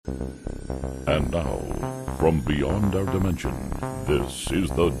And now, from beyond our dimension, this is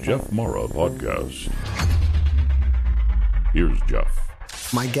the Jeff Mara Podcast. Here's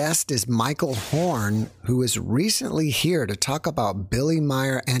Jeff. My guest is Michael Horn, who is recently here to talk about Billy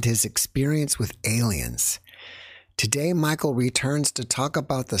Meier and his experience with aliens. Today, Michael returns to talk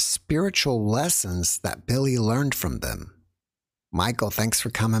about the spiritual lessons that Billy learned from them. Michael, thanks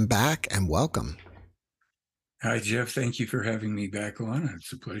for coming back and welcome. Hi, Jeff. Thank you for having me back on.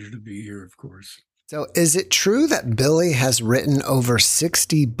 It's a pleasure to be here, of course. So is it true that Billy has written over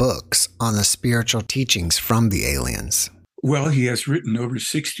 60 books on the spiritual teachings from the aliens? Well, he has written over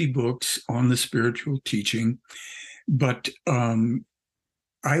 60 books on the spiritual teaching, but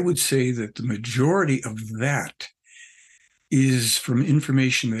I would say that the majority of that is from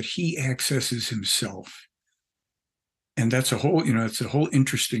information that he accesses himself. And that's a whole, it's a whole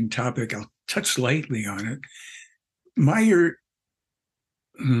interesting topic. I'll touch lightly on it. Meier,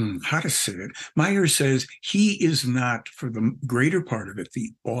 how to say it? Meier says he is not, for the greater part of it,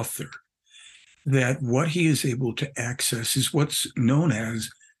 the author. That what he is able to access is what's known as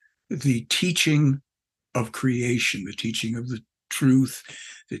the teaching of creation, the teaching of the truth,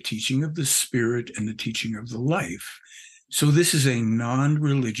 the teaching of the spirit, and the teaching of the life. So this is a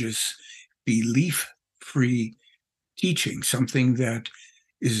non-religious, belief-free teaching, something that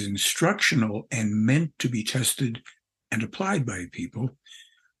is instructional and meant to be tested and applied by people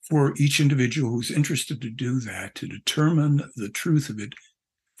for each individual who's interested to do that, to determine the truth of it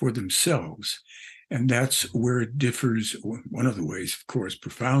for themselves. And that's where it differs, one of the ways, of course,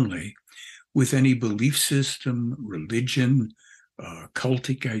 profoundly, with any belief system, religion,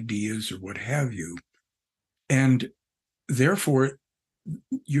 cultic ideas, or what have you. And therefore,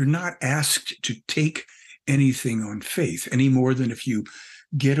 you're not asked to take anything on faith any more than if you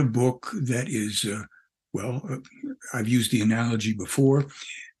get a book that is, I've used the analogy before,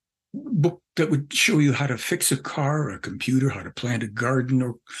 book that would show you how to fix a car or a computer, how to plant a garden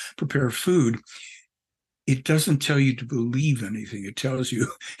or prepare food. It doesn't tell you to believe anything. It tells you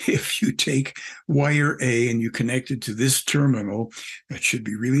if you take wire A and you connect it to this terminal, that should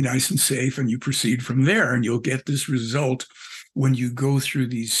be really nice and safe, and you proceed from there, and you'll get this result when you go through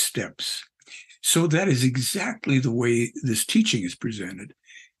these steps. So that is exactly the way this teaching is presented.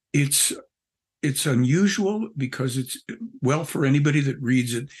 It's unusual because it's, well, for anybody that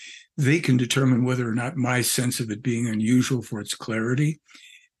reads it, they can determine whether or not my sense of it being unusual for its clarity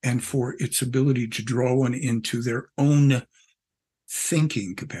and for its ability to draw one into their own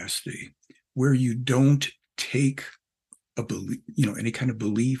thinking capacity, where you don't take a belief, any kind of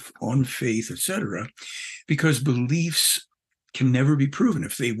belief on faith, etc., because beliefs can never be proven.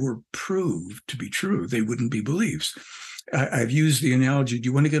 If they were proved to be true, they wouldn't be beliefs. I've used the analogy, do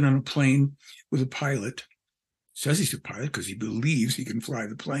you want to get on a plane with a pilot? Says he's a pilot because he believes he can fly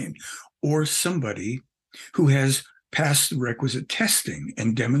the plane, or somebody who has passed the requisite testing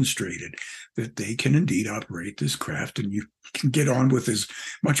and demonstrated that they can indeed operate this craft, and you can get on with as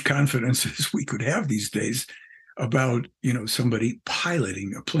much confidence as we could have these days about, somebody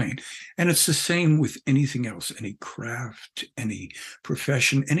piloting a plane. And it's the same with anything else, any craft, any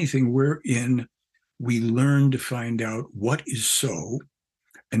profession, anything wherein we learn to find out what is so,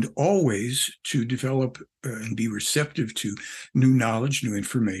 and always to develop and be receptive to new knowledge, new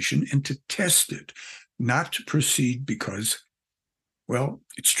information, and to test it, not to proceed because, well,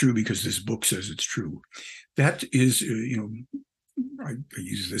 it's true because this book says it's true. That is, I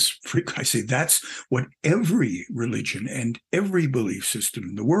use this frequently. I say that's what every religion and every belief system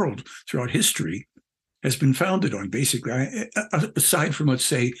in the world throughout history has been founded on, basically, aside from, let's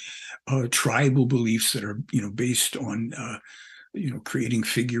say, tribal beliefs that are, based on, creating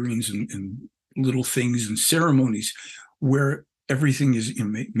figurines and little things and ceremonies where everything is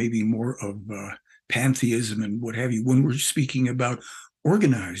maybe more of pantheism and what have you. When we're speaking about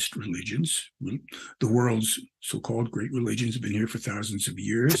organized religions, the world's so-called great religions have been here for thousands of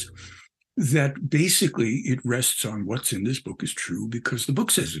years, that basically it rests on what's in this book is true because the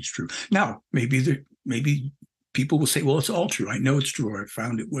book says it's true. Now, maybe people will say, well, it's all true. I know it's true, or I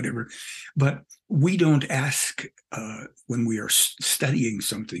found it, whatever. But we don't ask when we are studying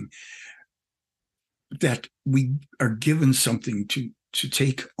something that we are given something to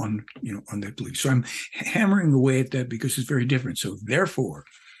take on, on that belief. So I'm hammering away at that because it's very different. So therefore,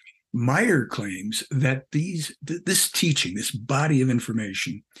 Meier claims that this teaching, this body of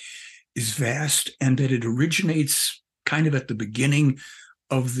information, is vast, and that it originates kind of at the beginning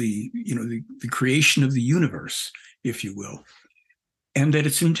of the creation of the universe, if you will, and that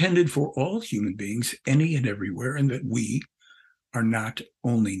it's intended for all human beings, any and everywhere, and that we are not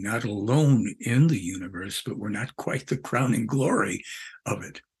only not alone in the universe, but we're not quite the crowning glory of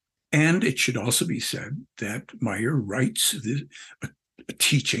it. And it should also be said that Meyer writes a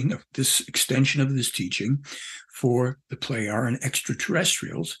teaching of this extension of this teaching for the Pleiar and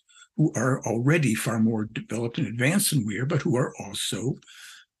extraterrestrials, who are already far more developed and advanced than we are, but who are also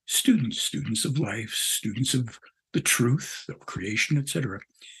students of life, students of the truth, of creation, etc.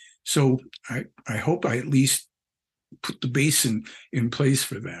 So I hope I at least put the base in place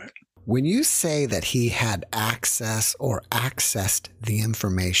for that. When you say that he had access or accessed the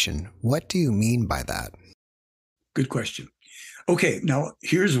information, what do you mean by that? Good question. Okay, now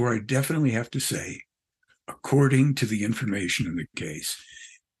here's where I definitely have to say, according to the information in the case,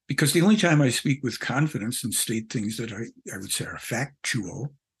 because the only time I speak with confidence and state things that I would say are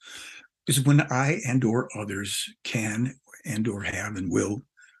factual is when I and or others can and or have and will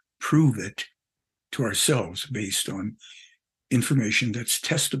prove it to ourselves based on information that's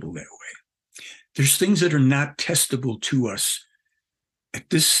testable that way. There's things that are not testable to us at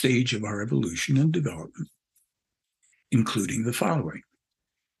this stage of our evolution and development, including the following.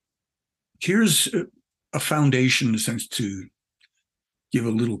 Here's a foundation, in a sense, to give a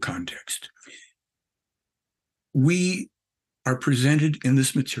little context. We are presented in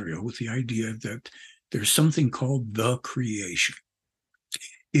this material with the idea that there's something called the creation.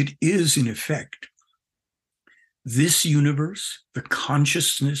 It is, in effect, this universe, the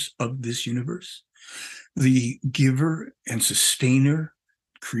consciousness of this universe, the giver and sustainer,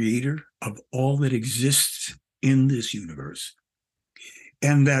 creator of all that exists in this universe.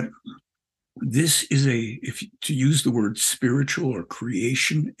 And that this is if to use the word spiritual or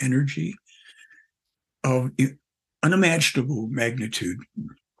creation energy of unimaginable magnitude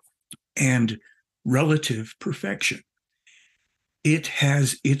and relative perfection. It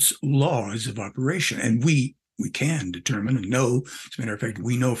has its laws of operation, and we can determine and know. As a matter of fact,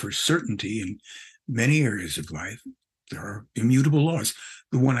 we know for certainty in many areas of life, there are immutable laws.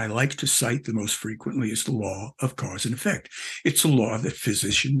 The one I like to cite the most frequently is the law of cause and effect. It's a law that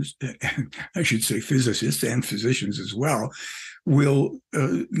physicians, I should say physicists and physicians as well, will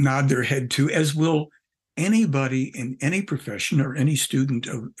nod their head to, as will anybody in any profession or any student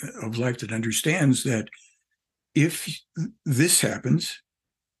of life that understands that if this happens,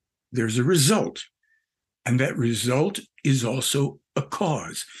 there's a result. And that result is also a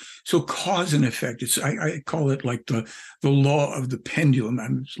cause. So cause and effect, I call it like the law of the pendulum.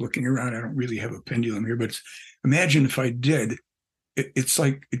 I'm just looking around. I don't really have a pendulum here, but imagine if I did. It's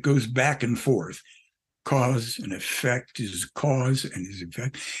like it goes back and forth. Cause and effect is cause and is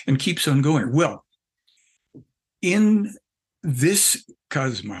effect, and keeps on going. Well, in this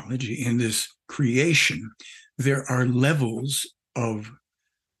cosmology, in this creation, there are levels of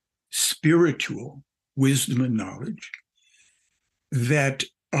spiritual wisdom and knowledge that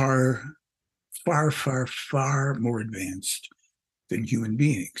are far, far, far more advanced than human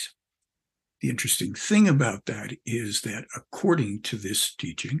beings. The interesting thing about that is that, according to this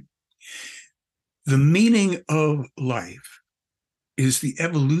teaching, the meaning of life is the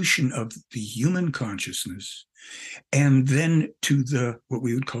evolution of the human consciousness, and then to what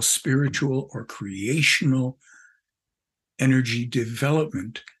we would call spiritual or creational energy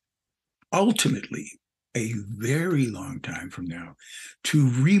development, ultimately a very long time from now, to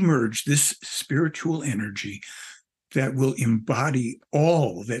remerge this spiritual energy that will embody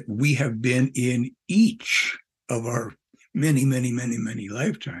all that we have been in each of our many, many, many, many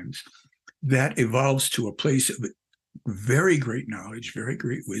lifetimes, that evolves to a place of very great knowledge, very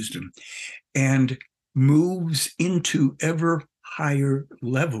great wisdom, and moves into ever higher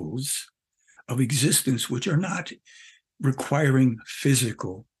levels of existence, which are not requiring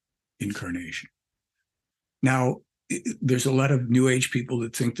physical incarnation. Now, there's a lot of New Age people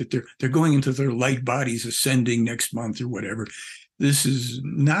that think that they're going into their light bodies ascending next month or whatever. This is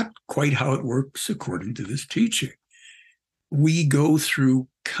not quite how it works according to this teaching. We go through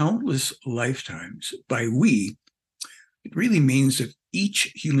countless lifetimes. By we, it really means that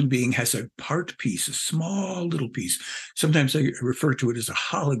each human being has a part piece, a small little piece. Sometimes I refer to it as a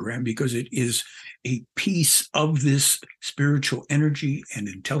hologram because it is a piece of this spiritual energy and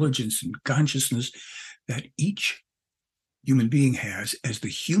intelligence and consciousness that each human being has as the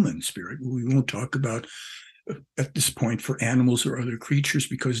human spirit. We won't talk about at this point for animals or other creatures,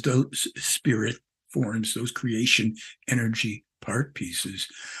 because those spirit forms, those creation energy part pieces,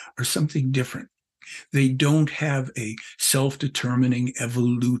 are something different. They don't have a self-determining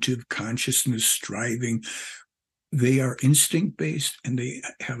evolutive consciousness striving. They are instinct-based, and they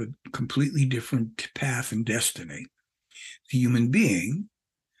have a completely different path and destiny. The human being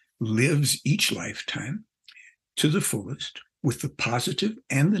lives each lifetime to the fullest with the positive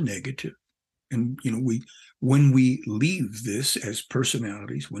and the negative, And, when we leave this as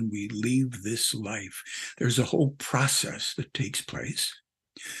personalities, when we leave this life, there's a whole process that takes place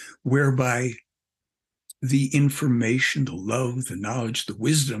whereby the information, the love, the knowledge, the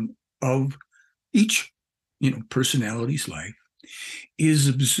wisdom of each, personality's life is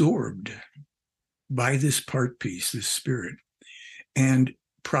absorbed by this part piece, this spirit, and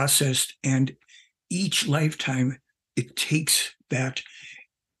processed. And each lifetime, it takes that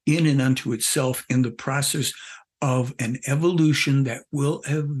in and unto itself in the process of an evolution that will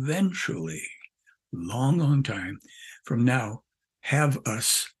eventually, long time from now, have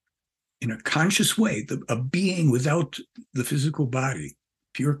us in a conscious way, a being without the physical body,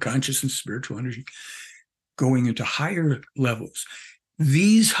 pure consciousness, spiritual energy, going into higher levels.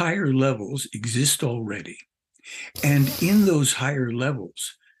 These higher levels exist already. And in those higher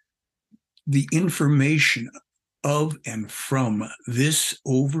levels, the information of and from this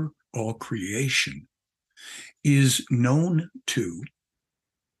overall creation is known to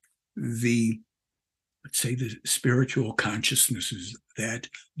the, let's say, the spiritual consciousnesses that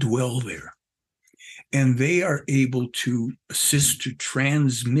dwell there. And they are able to assist to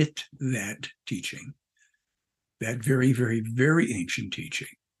transmit that teaching, that very, very, very ancient teaching,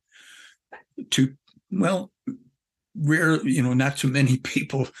 to, well, rare, not too many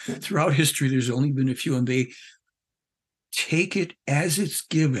people throughout history. There's only been a few, and they take it as it's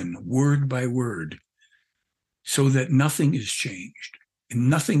given, word by word, so that nothing is changed and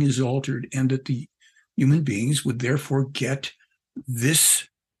nothing is altered, and that the human beings would therefore get this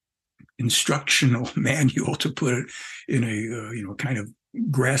instructional manual, to put it in a kind of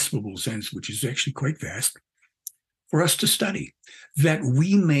graspable sense, which is actually quite vast, for us to study, that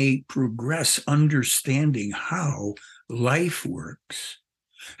we may progress understanding how life works,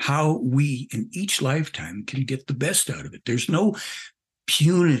 how we in each lifetime can get the best out of it. There's no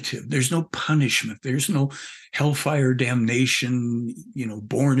punitive, there's no punishment, there's no hellfire damnation,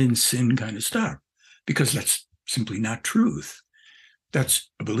 born in sin kind of stuff, because that's simply not truth. That's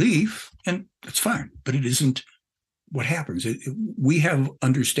a belief, and that's fine, but it isn't what happens. We have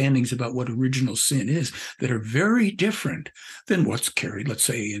understandings about what original sin is that are very different than what's carried, let's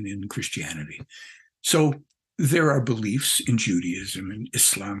say, in Christianity. So there are beliefs in Judaism, and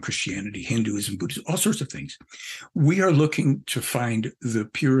Islam, Christianity, Hinduism, Buddhism, all sorts of things. We are looking to find the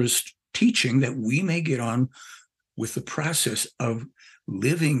purest teaching that we may get on with the process of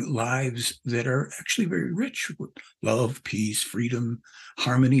living lives that are actually very rich with love, peace, freedom,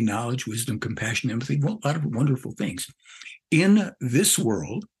 harmony, knowledge, wisdom, compassion, empathy, a lot of wonderful things. In this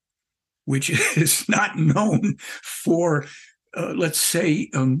world, which is not known for, let's say,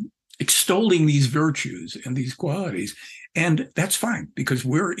 extolling these virtues and these qualities. And that's fine, because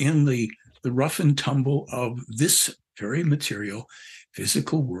we're in the rough and tumble of this very material,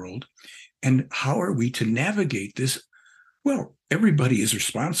 physical world. And how are we to navigate this? Well, everybody is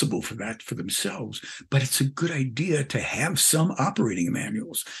responsible for that for themselves, but it's a good idea to have some operating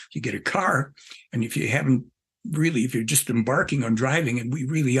manuals. You get a car, and if you're just embarking on driving, and we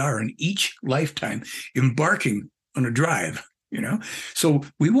really are in each lifetime embarking on a drive, So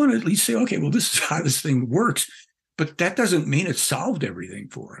we want to at least say, okay, well, this is how this thing works, but that doesn't mean it's solved everything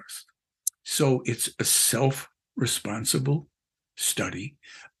for us. So it's a self-responsible study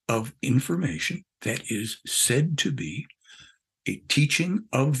of information that is said to be a teaching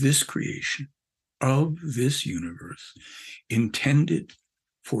of this creation, of this universe, intended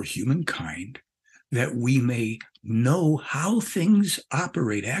for humankind, that we may know how things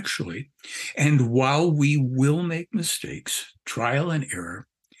operate actually. And while we will make mistakes, trial and error,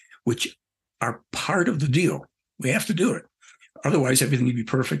 which are part of the deal, we have to do it. Otherwise, everything would be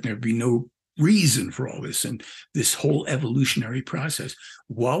perfect. There'd be no reason for all this and this whole evolutionary process.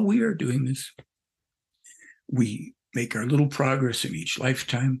 While we are doing this, we make our little progress in each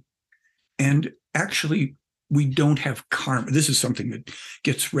lifetime. And actually, we don't have karma. This is something that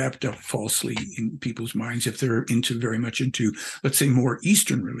gets wrapped up falsely in people's minds if they're very much into, let's say, more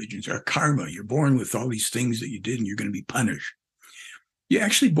Eastern religions, or karma. You're born with all these things that you did, and you're going to be punished. You're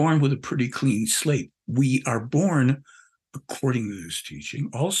actually born with a pretty clean slate. We are born, according to this teaching,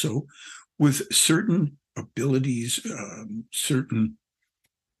 also with certain abilities, certain,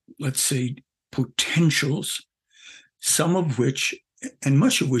 let's say, potentials, some of which, and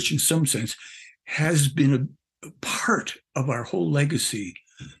much of which in some sense, has been a part of our whole legacy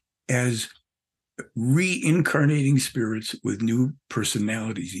as reincarnating spirits with new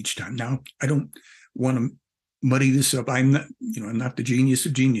personalities each time. Now, I don't want to muddy this up. I'm not the genius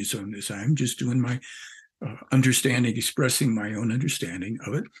of genius on this. I'm just doing my understanding, expressing my own understanding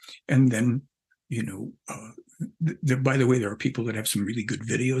of it. And then By the way, there are people that have some really good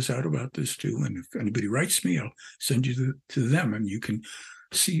videos out about this too. And if anybody writes me, I'll send you to them, and you can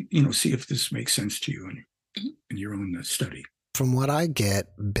see if this makes sense to you in your own study. From what I get,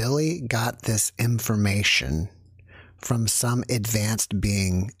 Billy got this information from some advanced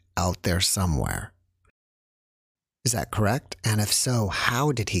being out there somewhere. Is that correct? And if so,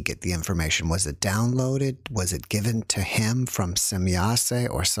 how did he get the information? Was it downloaded? Was it given to him from Semjase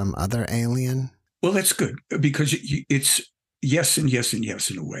or some other alien? Well, that's good, because it's yes and yes and yes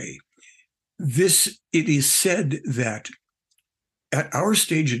in a way. It is said that at our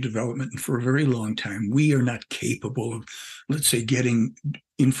stage of development, and for a very long time, we are not capable of, let's say, getting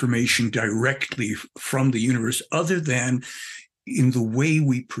information directly from the universe, other than in the way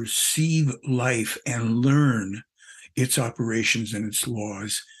we perceive life and learn its operations and its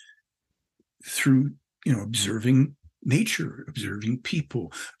laws through, observing nature, observing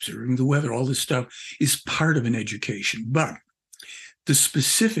people, observing the weather. All this stuff is part of an education. But the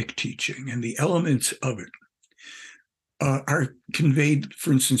specific teaching and the elements of it are conveyed.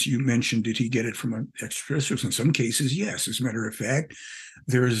 For instance, you mentioned, did he get it from extraterrestrials? In some cases, yes. As a matter of fact,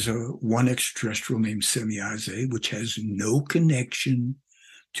 there's one extraterrestrial named Semjase, which has no connection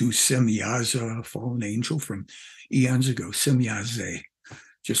to Semjaza, a fallen angel from eons ago. Semjase,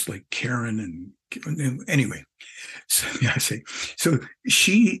 just like Karen and anyway, Semjase. So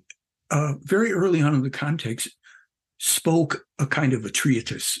she, very early on in the context, spoke a kind of a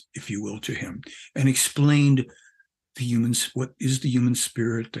treatise, if you will, to him, and explained what is the human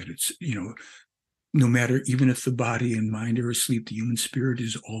spirit, that it's, no matter, even if the body and mind are asleep, the human spirit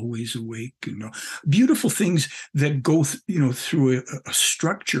is always awake. Beautiful things that go, through a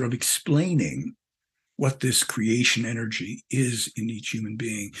structure of explaining what this creation energy is in each human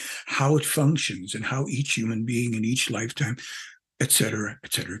being, how it functions, and how each human being in each lifetime, et cetera,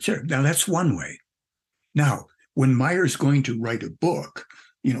 et cetera, et cetera. Now, that's one way. Now, when Meyer's going to write a book,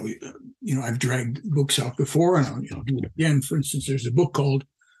 I've dragged books out before, and I'll do it again. For instance, there's a book called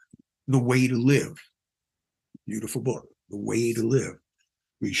The Way to Live. Beautiful book, The Way to Live.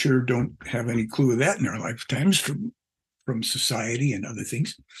 We sure don't have any clue of that in our lifetimes from society and other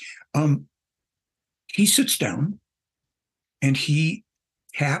things. He sits down and he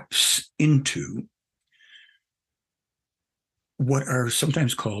taps into what are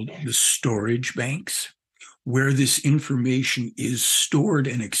sometimes called the storage banks, where this information is stored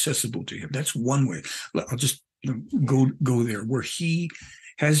and accessible to him. That's one way. I'll just go there, where he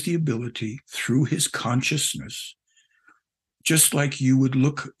has the ability through his consciousness, just like you would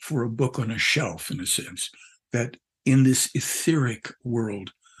look for a book on a shelf, in a sense, that in this etheric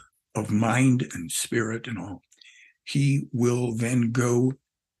world of mind and spirit and all, he will then go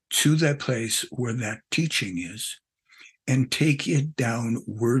to that place where that teaching is and take it down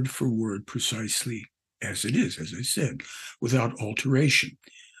word for word, precisely as it is, as I said, without alteration.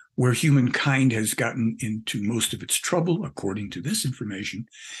 Where humankind has gotten into most of its trouble, according to this information,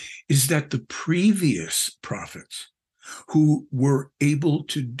 is that the previous prophets who were able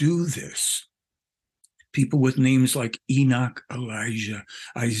to do this, people with names like Enoch, Elijah,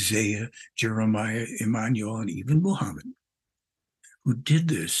 Isaiah, Jeremiah, Emmanuel, and even Muhammad, who did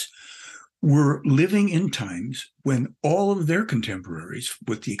this, were living in times when all of their contemporaries,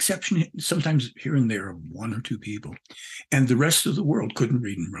 with the exception sometimes here and there of one or two people, and the rest of the world couldn't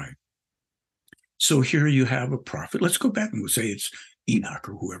read and write. So here you have a prophet. Let's go back and we'll say it's Enoch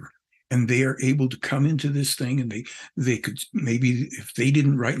or whoever. And they are able to come into this thing, and they could, maybe if they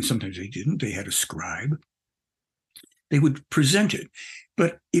didn't write, and sometimes they didn't, they had a scribe, they would present it.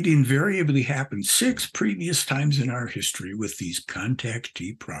 But it invariably happened 6 previous times in our history with these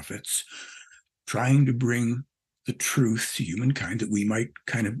contactee prophets trying to bring the truth to humankind, that we might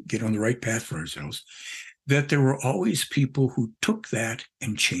kind of get on the right path for ourselves, that there were always people who took that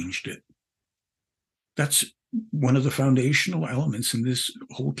and changed it. That's one of the foundational elements in this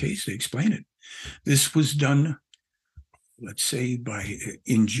whole case. They explain it. This was done, let's say,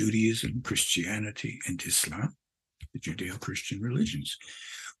 in Judaism, Christianity, and Islam, the Judeo-Christian religions,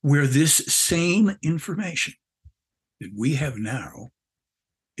 where this same information that we have now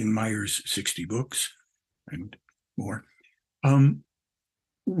in Meyer's 60 books and more,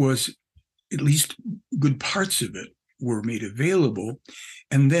 was, at least good parts of it were made available,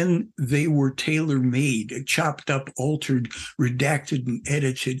 and then they were tailor-made, chopped up, altered, redacted, and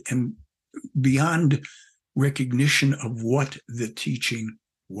edited, and beyond recognition of what the teaching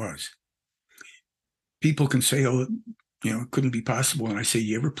was. People can say, oh, it couldn't be possible. And I say,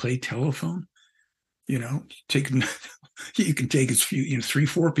 you ever play telephone? You can take as few, 3,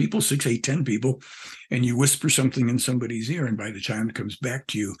 4 people, 6, 8, 10 people, and you whisper something in somebody's ear, and by the time it comes back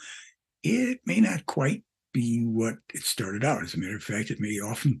to you, it may not quite be what it started out. As a matter of fact, it may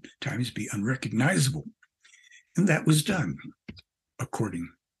oftentimes be unrecognizable. And that was done according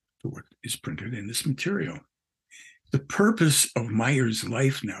to what is printed in this material. The purpose of Meyer's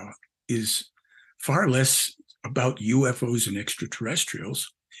life now is far less about UFOs and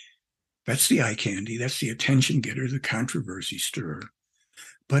extraterrestrials. That's the eye candy, that's the attention getter, the controversy stirrer.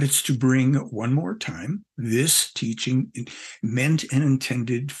 But it's to bring one more time this teaching meant and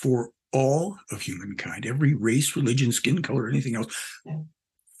intended for all of humankind, every race, religion, skin color, anything else,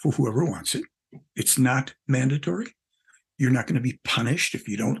 for whoever wants it. It's not mandatory. You're not going to be punished if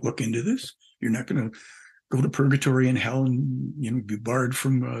you don't look into this. You're not going to go to purgatory and hell and be barred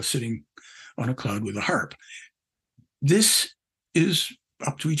from sitting on a cloud with a harp. This is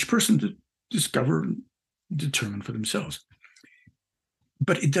up to each person to discover and determine for themselves.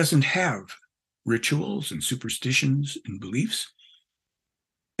 But it doesn't have rituals and superstitions and beliefs.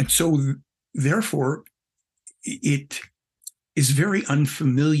 And so, therefore, it is very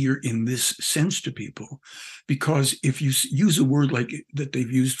unfamiliar in this sense to people, because if you use a word like that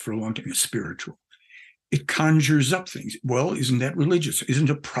they've used for a long time, spiritual, it conjures up things. Well, isn't that religious? Isn't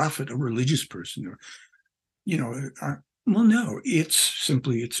a prophet a religious person? Or, well, no, it's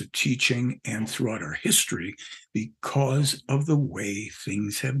a teaching, and throughout our history, because of the way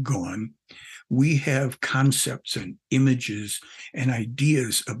things have gone, we have concepts and images and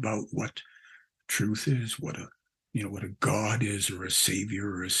ideas about what truth is, what a God is, or a savior,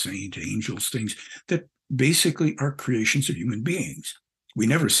 or a saint, angels, things that basically are creations of human beings. We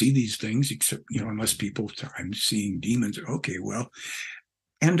never see these things except, unless people, I'm seeing demons. Okay, well,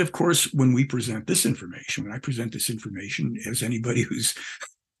 and of course, when I present this information, as anybody who's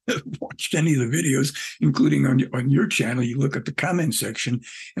watched any of the videos, including on your channel, you look at the comment section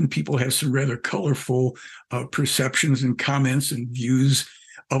and people have some rather colorful perceptions and comments and views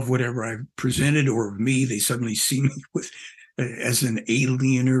of whatever I've presented, or of me. They suddenly see me as an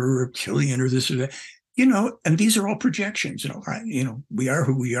alien or a reptilian or this or that, and these are all projections. We are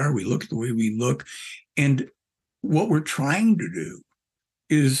who we are. We look the way we look. And what we're trying to do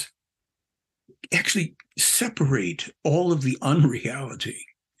is actually separate all of the unreality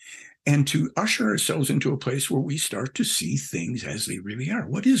and to usher ourselves into a place where we start to see things as they really are.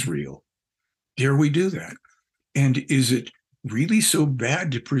 What is real? Dare we do that? And is it really so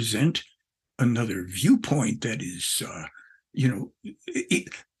bad to present another viewpoint that is,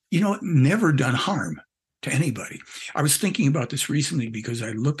 never done harm to anybody? I was thinking about this recently because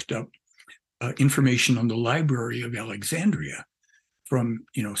I looked up information on the Library of Alexandria from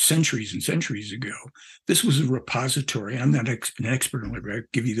centuries and centuries ago. This was a repository. I'm not an expert on library. I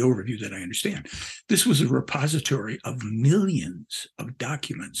give you the overview that I understand. This was a repository of millions of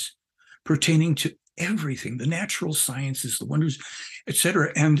documents pertaining to everything, the natural sciences, the wonders,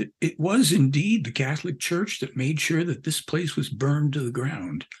 etc. And it was indeed the Catholic Church that made sure that this place was burned to the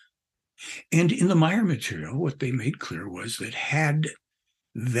ground. And in the Meyer material, what they made clear was that had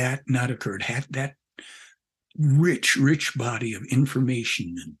that not occurred, had that rich body of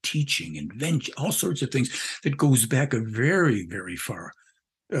information and teaching, invention, all sorts of things that goes back a very, very far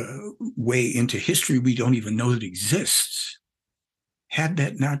way into history we don't even know that exists, had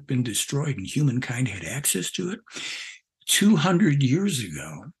that not been destroyed and humankind had access to it 200 years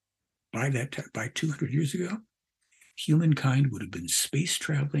ago, by 200 years ago, humankind would have been space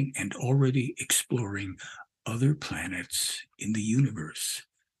traveling and already exploring other planets in the universe.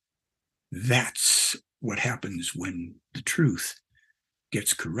 That's what happens when the truth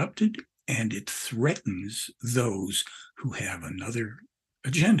gets corrupted and it threatens those who have another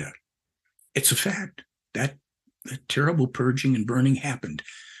agenda. It's a fact that the terrible purging and burning happened.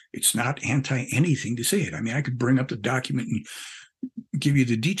 It's not anti-anything to say it. I mean, I could bring up the document and give you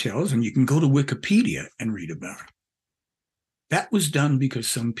the details, and you can go to Wikipedia and read about it. That was done because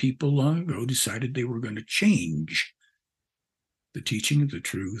some people long ago decided they were going to change the teaching of the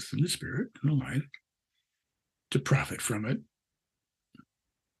truth and the spirit and the light to profit from it,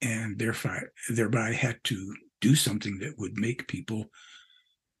 and thereby had to do something that would make people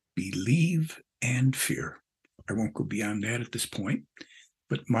believe and fear. I won't go beyond that at this point,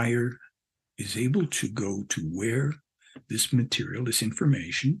 but Meyer is able to go to where this material, this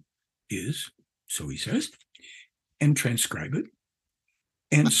information is, so he says, and transcribe it.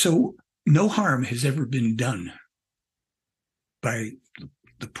 And so no harm has ever been done by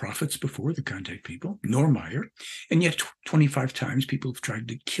the prophets before, the contact people, nor Meyer. And yet 25 times people have tried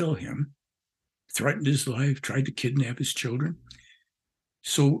to kill him, threatened his life, tried to kidnap his children.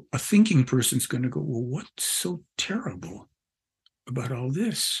 So a thinking person's going to go, well, what's so terrible about all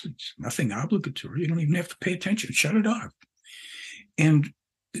this? It's nothing obligatory. You don't even have to pay attention. Shut it off. And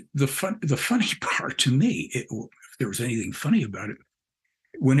the funny part to me, if there was anything funny about it,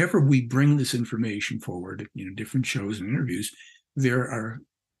 whenever we bring this information forward, different shows and interviews, there are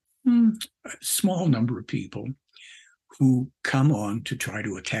a small number of people who come on to try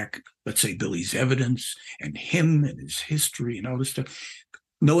to attack, let's say, Billy's evidence and him and his history and all this stuff,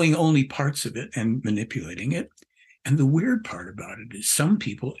 knowing only parts of it and manipulating it. And the weird part about it is some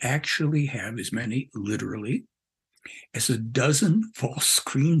people actually have as many, literally, as a dozen false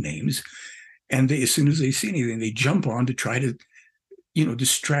screen names. And they, as soon as they see anything, they jump on to try to,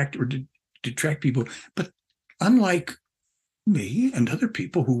 distract or detract people. But unlike me and other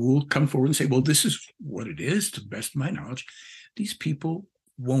people who will come forward and say, well, this is what it is, to the best of my knowledge, these people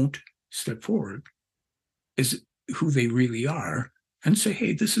won't step forward as who they really are and say,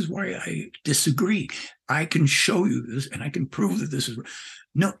 hey, this is why I disagree. I can show you this and I can prove that this is.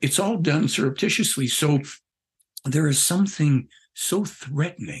 No, it's all done surreptitiously. So there is something so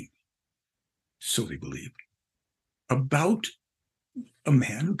threatening, so they believe, about a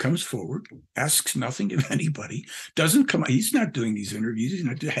man who comes forward, asks nothing of anybody, doesn't come, he's not doing these interviews, he's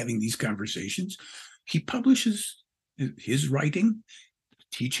not having these conversations. He publishes his writing,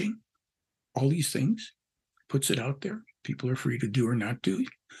 teaching, all these things, puts it out there. People are free to do or not do.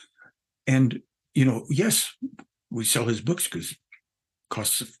 And, yes, we sell his books because it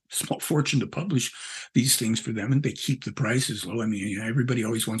costs a small fortune to publish these things for them, and they keep the prices low. I mean, everybody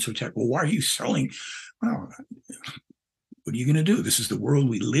always wants to attack, well, why are you selling? Well, what are you going to do? This is the world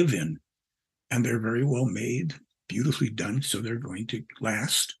we live in. And they're very well made, beautifully done, so they're going to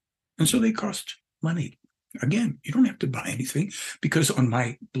last. And so they cost money. Again, you don't have to buy anything, because on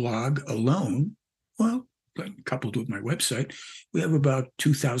my blog alone, well, coupled with my website, we have about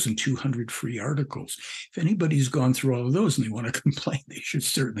 2,200 free articles. If anybody's gone through all of those and they want to complain, they should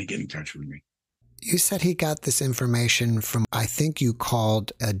certainly get in touch with me. You said he got this information from, I think you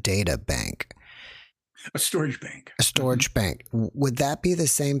called a data bank. A storage bank. A storage bank. Would that be the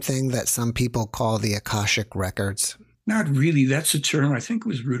same thing that some people call the Akashic Records? Not really. That's a term. I think it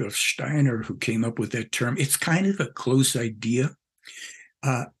was Rudolf Steiner who came up with that term. It's kind of a close idea.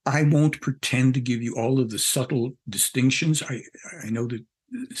 I won't pretend to give you all of the subtle distinctions. I know that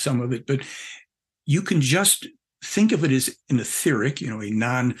some of it, but you can just think of it as an etheric, a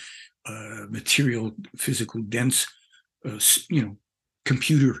non-material, physical, dense,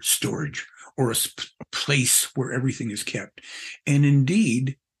 computer storage, or a place where everything is kept. And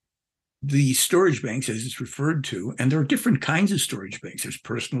indeed, the storage banks, as it's referred to, and there are different kinds of storage banks. There's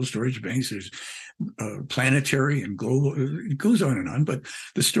personal storage banks, there's planetary and global, it goes on and on. But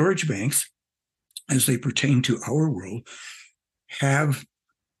the storage banks, as they pertain to our world, have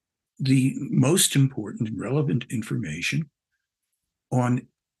the most important and relevant information on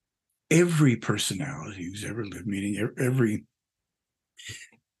every personality who's ever lived, meaning every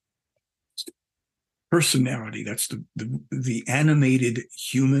personality, that's the animated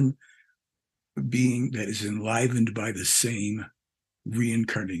human being that is enlivened by the same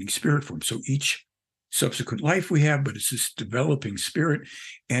reincarnating spirit form. So each subsequent life we have, but it's this developing spirit.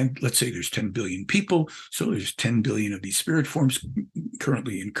 And let's say there's 10 billion people. So there's 10 billion of these spirit forms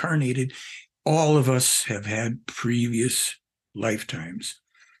currently incarnated. All of us have had previous lifetimes.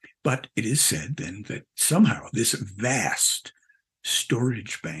 But it is said then that somehow this vast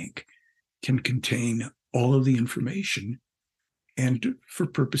storage bank can contain all of the information. And for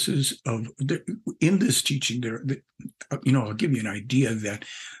purposes of, in this teaching, I'll give you an idea that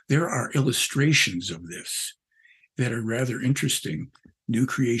there are illustrations of this that are rather interesting. New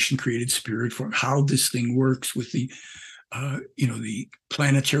creation, created spirit form, how this thing works with the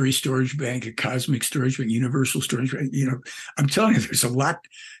planetary storage bank, a cosmic storage bank, universal storage bank. I'm telling you, there's a lot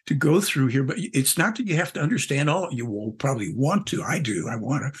to go through here, but it's not that you have to understand all. You will probably want to. I do. I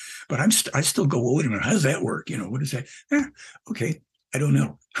want to, but I still go, well, wait a minute, how does that work? What is that? Okay, I don't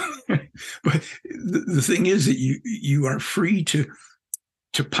know. But the thing is that you are free to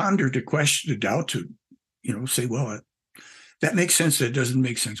ponder, to question, to doubt, to say, well, that makes sense. That doesn't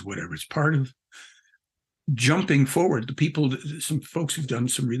make sense. Whatever. It's part of jumping forward. Some folks who've done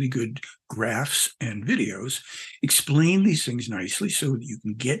some really good graphs and videos explain these things nicely so that you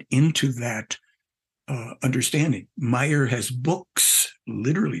can get into that understanding. Meyer has books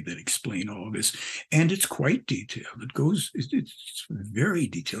literally that explain all of this, and it's quite detailed. It's very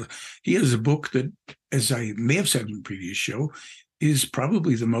detailed. He has a book that, as I may have said in the previous show, is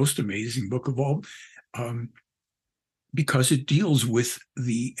probably the most amazing book of all, because it deals with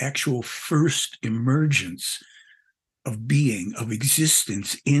the actual first emergence of being, of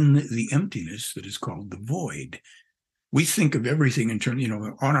existence in the emptiness that is called the void. We think of everything in terms,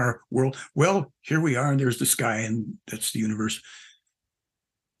 on our world, well, here we are, and there's the sky, and that's the universe.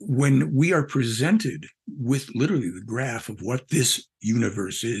 when we are presented with literally the graph of what this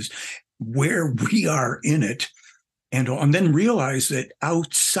universe is, where we are in it, and then realize that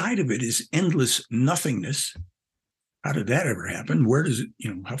outside of it is endless nothingness. How did that ever happen? Where does it,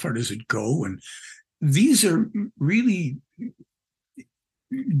 how far does it go? And these are really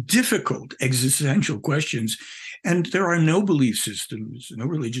difficult existential questions. And there are no belief systems, no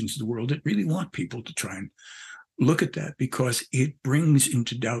religions in the world that really want people to try and look at that, because it brings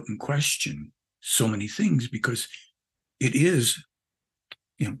into doubt and question so many things, because it is,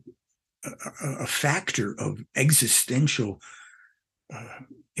 a factor of existential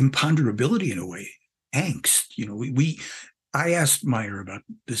imponderability in a way, angst. I asked Meyer about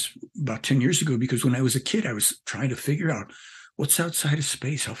this about 10 years ago, because when I was a kid, I was trying to figure out what's outside of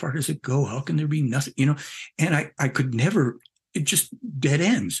space. How far does it go? How can there be nothing, and I could never, it just dead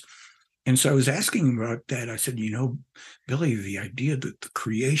ends. And so I was asking him about that. I said, Billy, the idea that the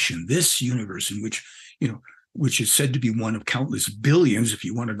creation, this universe in which, which is said to be one of countless billions, if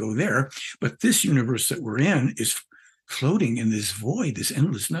you want to go there, but this universe that we're in is floating in this void, this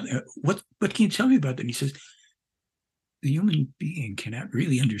endless nothing. What can you tell me about that? And he says, the human being cannot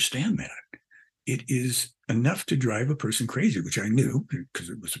really understand that. It is enough to drive a person crazy, which I knew because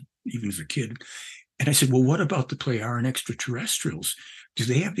it was even as a kid. And I said, well, what about the Plejaren extraterrestrials? Do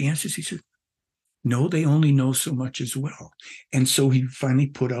they have the answers? He said, no, they only know so much as well. And so he finally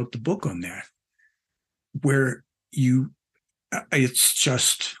put out the book on that, where it's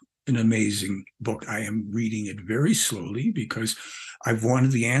just an amazing book. I am reading it very slowly because I've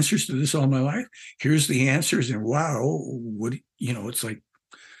wanted the answers to this all my life. Here's the answers, and wow, it's like,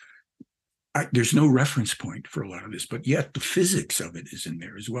 there's no reference point for a lot of this, but yet the physics of it is in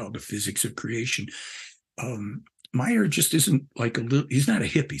there as well, the physics of creation. Meyer just isn't he's not a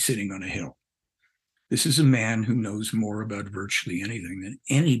hippie sitting on a hill. This is a man who knows more about virtually anything than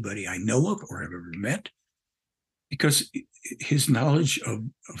anybody I know of or have ever met, because his knowledge of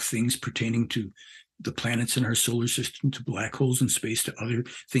things pertaining to the planets in our solar system, to black holes in space, to other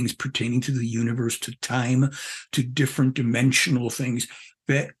things pertaining to the universe, to time, to different dimensional things,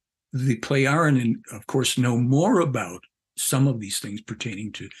 that the Plejaren, of course, know more about some of these things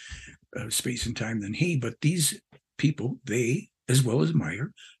pertaining to space and time than he. But these people, they, as well as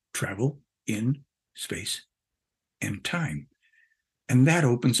Meyer, travel in space and time. And that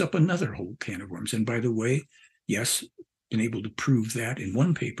opens up another whole can of worms. And by the way, yes, been able to prove that in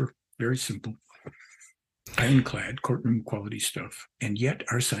one paper, very simple, ironclad, courtroom quality stuff. And yet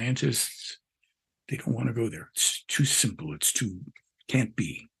our scientists, they don't want to go there. It's too simple. Can't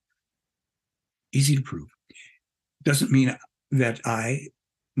be. Easy to prove. Doesn't mean that I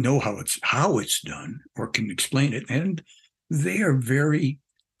know how it's done or can explain it. And they are very,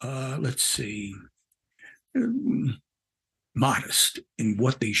 let's say, modest in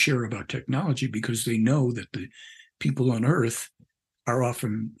what they share about technology, because they know that the people on Earth are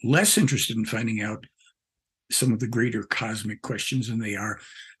often less interested in finding out some of the greater cosmic questions than they are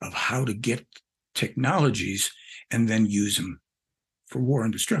of how to get technologies and then use them for war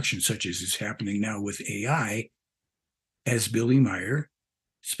and destruction, such as is happening now with AI, as Billy Meyer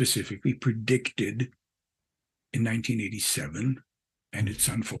specifically predicted in 1987, and it's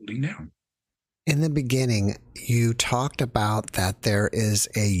unfolding now. In the beginning, you talked about that there is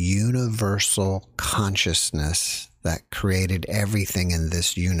a universal consciousness that created everything in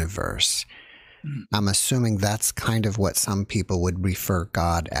this universe. I'm assuming that's kind of what some people would refer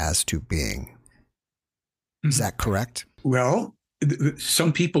God as to being. Is that correct? Well,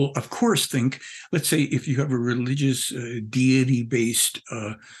 some people, of course, think, let's say if you have a religious deity-based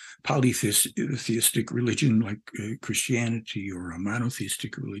polytheistic religion like Christianity, or a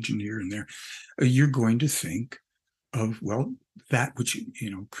monotheistic religion here and there, you're going to think of, well, that which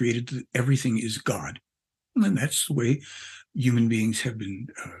created everything is God. And that's the way human beings have been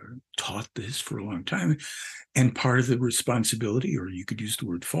taught this for a long time. And part of the responsibility, or you could use the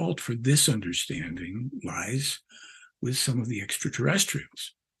word fault, for this understanding lies with some of the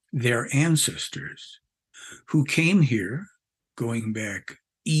extraterrestrials, their ancestors, who came here going back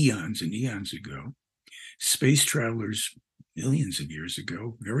eons and eons ago, space travelers millions of years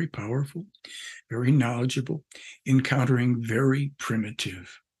ago, very powerful, very knowledgeable, encountering very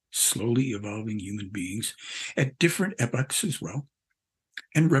primitive, slowly evolving human beings at different epochs as well,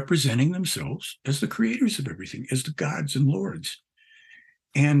 and representing themselves as the creators of everything, as the gods and lords.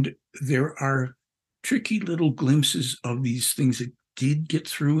 And there are tricky little glimpses of these things that did get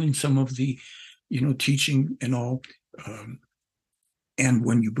through in some of the, teaching and all. And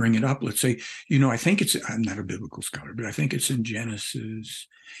when you bring it up, let's say, I think I'm not a biblical scholar, but I think it's in Genesis,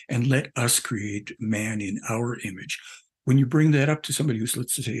 and let us create man in our image. when you bring that up to somebody who's,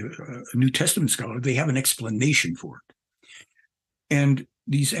 let's say, a New Testament scholar, they have an explanation for it. And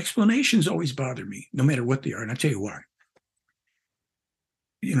these explanations always bother me, no matter what they are. And I'll tell you why.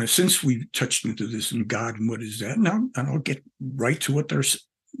 Since we've touched into this and God and what is that, now, and I'll get right to what there's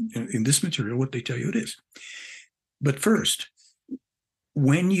in this material, what they tell you it is. But first,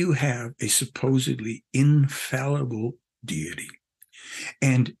 when you have a supposedly infallible deity,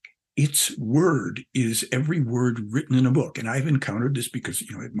 and its word is every word written in a book, and I've encountered this because,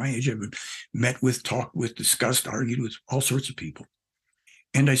 at my age, I've met with, talked with, discussed, argued with all sorts of people.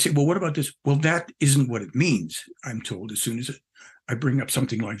 And I say, well, what about this? Well, that isn't what it means, I'm told, as soon as I bring up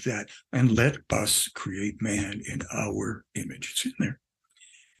something like that. And let us create man in our image. It's in there.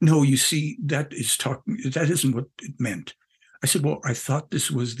 No, you see, that isn't what it meant. I said, well, I thought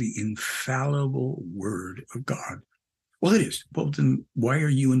this was the infallible word of God. Well, it is. Well, then why are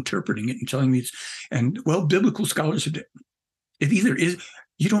you interpreting it and telling me it's, and well, biblical scholars, it either is,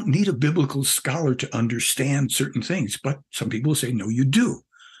 you don't need a biblical scholar to understand certain things, but some people say, no, you do.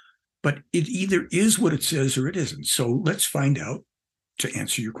 But it either is what it says or it isn't. So let's find out, to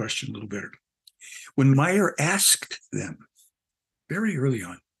answer your question a little better. When Meyer asked them very early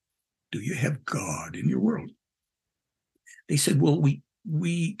on, do you have God in your world? They said, well,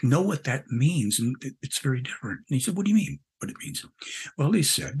 we know what that means, and it's very different. And he said, what do you mean, what it means? Well, they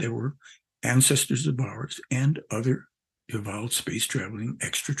said there were ancestors of ours and other evolved space-traveling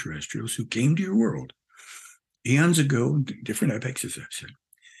extraterrestrials who came to your world eons ago, different epochs, as I've said,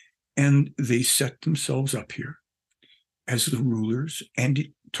 and they set themselves up here as the rulers, and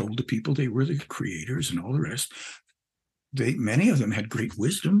it told the people they were the creators and all the rest. Many of them had great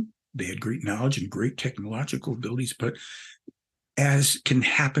wisdom, they had great knowledge and great technological abilities, but as can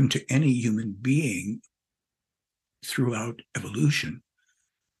happen to any human being throughout evolution,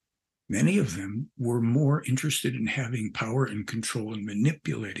 many of them were more interested in having power and control and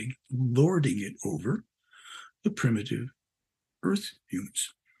manipulating, lording it over the primitive Earth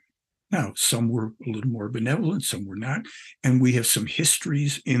humans. Now, some were a little more benevolent, some were not. And we have some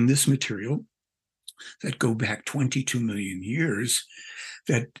histories in this material that go back 22 million years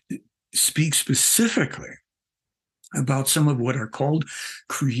that speak specifically about some of what are called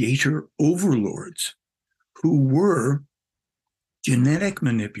creator overlords, who were genetic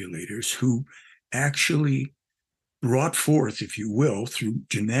manipulators who actually brought forth, if you will, through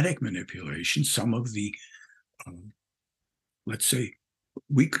genetic manipulation, some of the, let's say,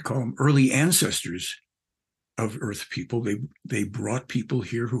 we could call them early ancestors of Earth people. They brought people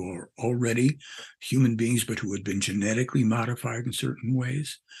here who are already human beings, but who had been genetically modified in certain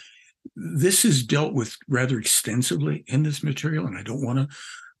ways. This is dealt with rather extensively in this material, and I don't want to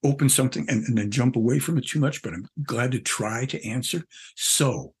open something and then jump away from it too much, but I'm glad to try to answer.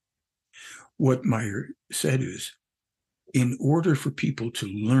 So what Meyer said is, in order for people to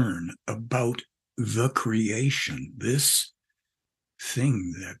learn about the creation, this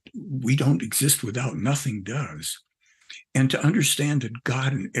thing that we don't exist without, nothing does, and to understand that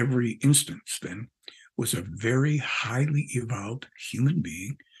God in every instance then was a very highly evolved human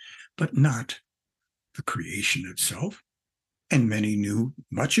being, but not the creation itself. And many knew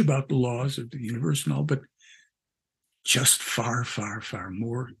much about the laws of the universe and all, but just far, far, far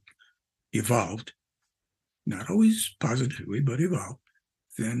more evolved, not always positively, but evolved,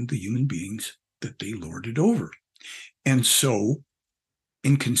 than the human beings that they lorded over. And so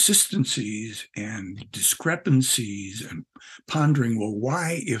inconsistencies and discrepancies and pondering, well,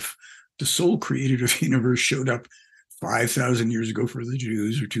 why, if the sole creator of the universe showed up 5,000 years ago for the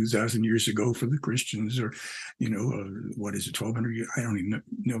Jews, or 2,000 years ago for the Christians, or, what is it, 1,200 years? I don't even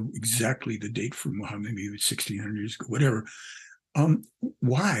know exactly the date for Muhammad, maybe it's 1,600 years ago, whatever.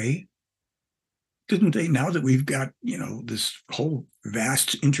 Why didn't they, now that we've got, this whole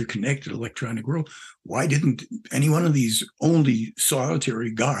vast interconnected electronic world, why didn't any one of these only solitary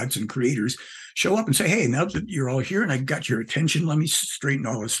gods and creators show up and say, hey, now that you're all here and I got your attention, let me straighten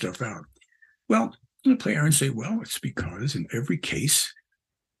all this stuff out? Well, I'm going to play around and say, well, it's because in every case,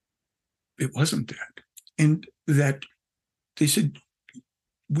 it wasn't that. And that they said,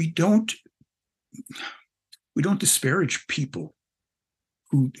 we don't disparage people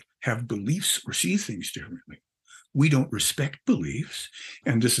who have beliefs or see things differently. We don't respect beliefs.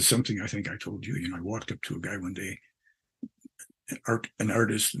 And this is something I think I told you. I walked up to a guy one day, an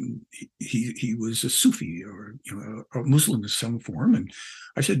artist, and he was a Sufi, or a Muslim in some form. And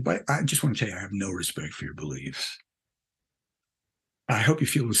I said, but I just want to tell you, I have no respect for your beliefs. I hope you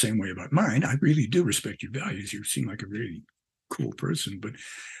feel the same way about mine. I really do respect your values. You seem like a really cool person, but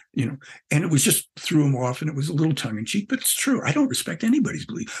and it was just threw him off, and it was a little tongue in cheek, but it's true. I don't respect anybody's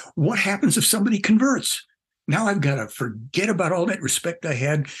belief. What happens if somebody converts? Now I've got to forget about all that respect I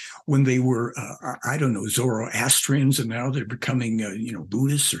had when they were, I don't know, Zoroastrians, and now they're becoming,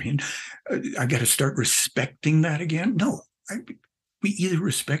 Buddhists or Hindu. I got to start respecting that again. No, we either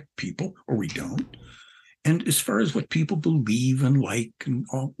respect people or we don't. And as far as what people believe and like and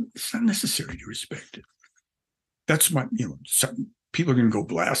all, it's not necessary to respect it. That's my, some people are going to go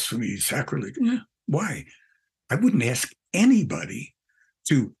blasphemy, sacrilege. Yeah, why? I wouldn't ask anybody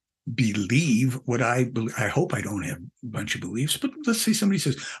to believe what I believe. I hope I don't have a bunch of beliefs, but let's say somebody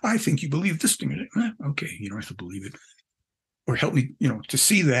says, I think you believe this thing. Okay, you don't have to believe it. Or help me, to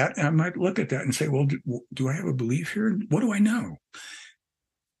see that. And I might look at that and say, well, do I have a belief here? What do I know?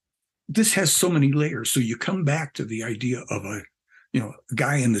 This has so many layers. So you come back to the idea of a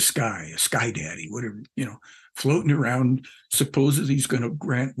guy in the sky, a sky daddy, whatever, floating around, supposedly he's going to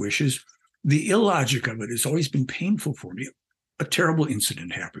grant wishes. The illogic of it has always been painful for me. A terrible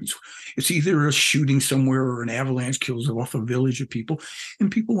incident happens. It's either a shooting somewhere or an avalanche kills off a village of people,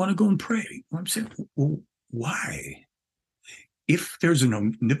 and people want to go and pray. I'm saying, well, why? If there's an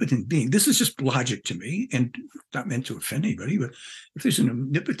omnipotent being, this is just logic to me and not meant to offend anybody, but if there's an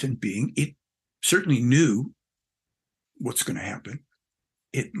omnipotent being, it certainly knew what's going to happen.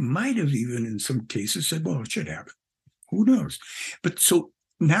 It might have even in some cases said, well, it should happen. Who knows? But so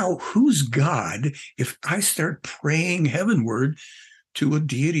now who's God if I start praying heavenward to a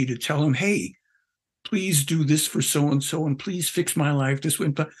deity to tell him, hey, please do this for so-and-so and please fix my life this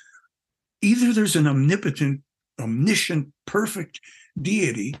way. Either there's an omnipotent, omniscient, perfect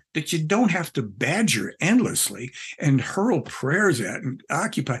deity that you don't have to badger endlessly and hurl prayers at and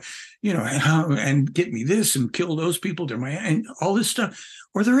occupy, and get me this and kill those people, and all this stuff,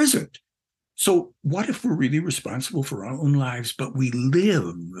 or there isn't. So what if we're really responsible for our own lives, but we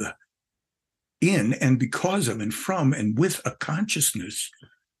live in and because of and from and with a consciousness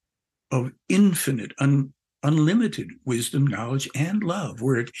of infinite, unlimited wisdom, knowledge, and love,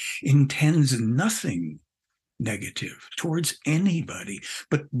 where it intends nothing negative towards anybody,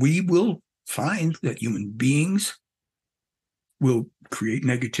 but we will find that human beings will create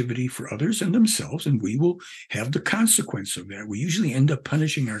negativity for others and themselves, and we will have the consequence of that. We usually end up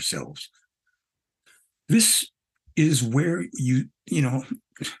punishing ourselves. This is where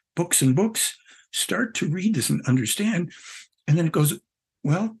books and books start to read this and understand, and then it goes,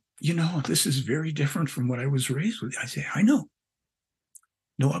 well, this is very different from what I was raised with. I say, I know,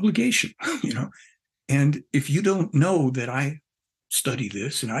 no obligation, And if you don't know that I study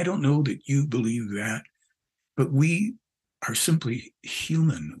this, and I don't know that you believe that, but we are simply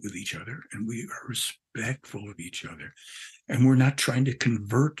human with each other, and we are respectful of each other, and we're not trying to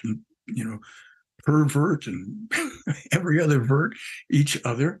convert and, pervert and every other vert each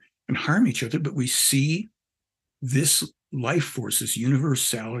other and harm each other, but we see this life force, this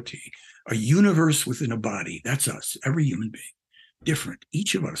universality, a universe within a body. That's us, every human being, different,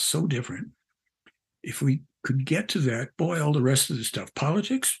 each of us so different. If we could get to that, boy, all the rest of the stuff,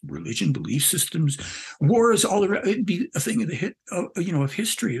 politics, religion, belief systems, wars, all the rest, it'd be a thing of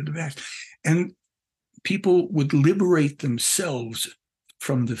history of the past. And people would liberate themselves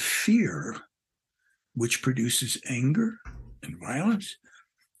from the fear which produces anger and violence,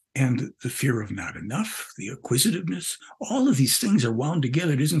 and the fear of not enough, the acquisitiveness. All of these things are wound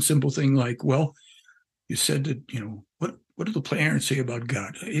together. It isn't a simple thing like, well, you said that, what do the Pleiadians say about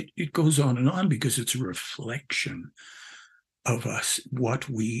God? It goes on because it's a reflection of us, what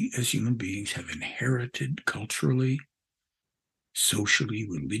we as human beings have inherited culturally, socially,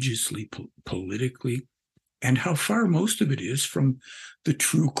 religiously, politically, and how far most of it is from the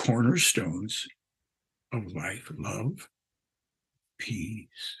true cornerstones of life: love, peace,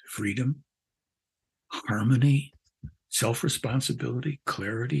 freedom, harmony, self-responsibility,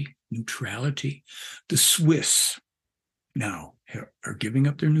 clarity, neutrality. The Swiss now are giving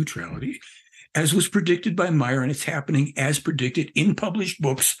up their neutrality, as was predicted by Meyer, and it's happening as predicted in published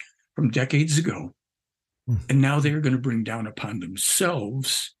books from decades ago. And now they're going to bring down upon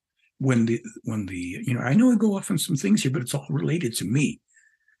themselves when the I know I go off on some things here, but it's all related to me.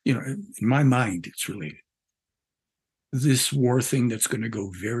 In my mind, it's related. This war thing that's going to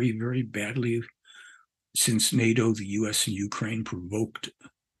go very, very badly, since NATO, the US, and Ukraine provoked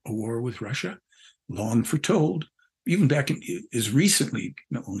a war with Russia, long foretold, even back as recently,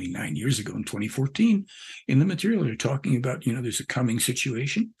 only 9 years ago in 2014, in the material, they're talking about, there's a coming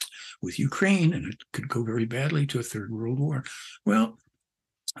situation with Ukraine, and it could go very badly to a third world war. Well,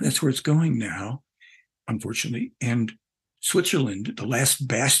 that's where it's going now, unfortunately. And Switzerland, the last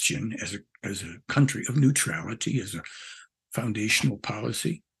bastion as a country of neutrality, as a foundational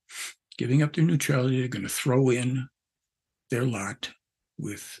policy, giving up their neutrality, they're going to throw in their lot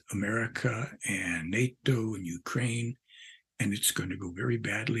with America and NATO and Ukraine, and it's going to go very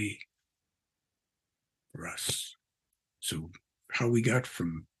badly for us. So how we got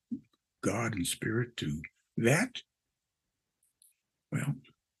from God and spirit to that, well.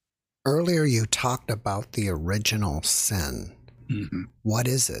 Earlier you talked about the original sin. Mm-hmm. What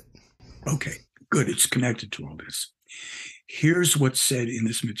is it? Okay, good. It's connected to all this. Here's what's said in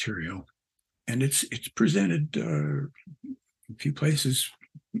this material, and it's presented a few places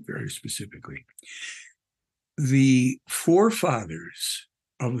very specifically. The forefathers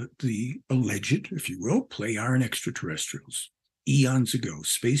of the alleged, if you will, Pleiadian extraterrestrials, eons ago,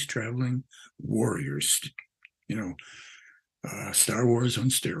 space traveling warriors, Star Wars on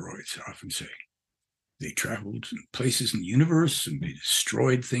steroids, I often say. They traveled places in the universe and they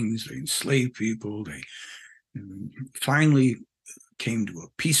destroyed things, they enslaved people, they finally came to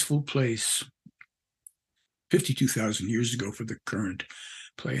a peaceful place 52,000 years ago for the current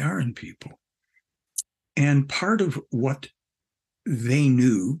Pleiadian people. And part of what they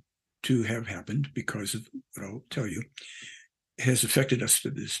knew to have happened, because of what I'll tell you, has affected us to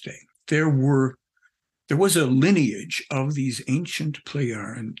this day. There was a lineage of these ancient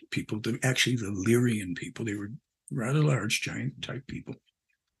Pleiadian people, actually the Lyrian people. They were rather large, giant type people,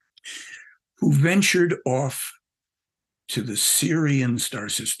 who ventured off to the Sirian star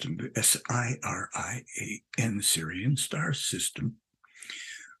system, the Sirian, Sirian star system,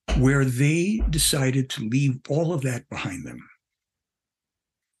 where they decided to leave all of that behind them.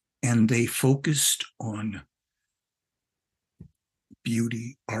 And they focused on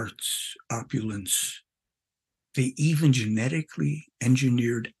beauty, arts, opulence. They even genetically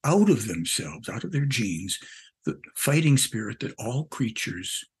engineered out of themselves, out of their genes, the fighting spirit that all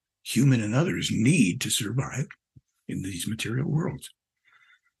creatures, human and others, need to survive in these material worlds.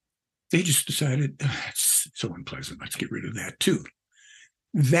 They just decided, it's so unpleasant, let's get rid of that too.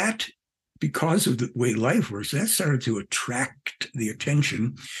 That, because of the way life works, that started to attract the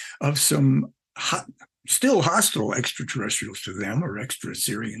attention of some still hostile extraterrestrials to them, or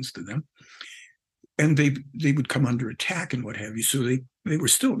extra-Sirians to them. And they would come under attack and what have you. So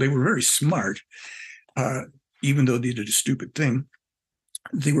they were very smart, even though they did a stupid thing.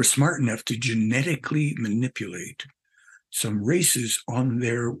 They were smart enough to genetically manipulate some races on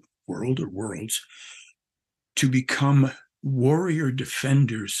their world or worlds to become warrior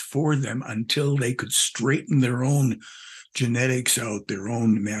defenders for them until they could straighten their own genetics out, their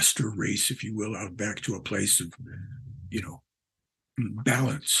own master race, if you will, out back to a place of,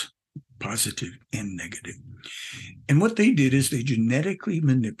 balance, positive and negative. And what they did is they genetically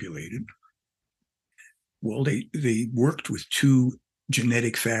manipulated. Well, they worked with two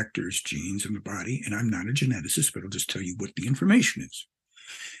genetic factors, genes in the body, and I'm not a geneticist, but I'll just tell you what the information is.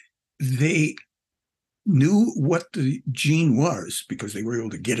 They knew what the gene was because they were able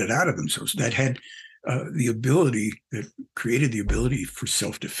to get it out of themselves. That had the ability, that created the ability for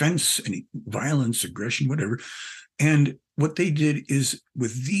self-defense, any violence, aggression, whatever. And what they did is,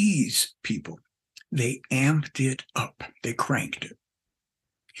 with these people, they amped it up. They cranked it.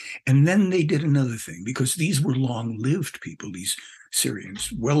 And then they did another thing, because these were long-lived people, these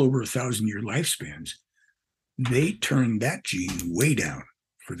Sirians, well over 1,000-year lifespans. They turned that gene way down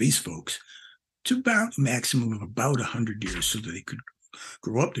for these folks to about a maximum of about 100 years, so that they could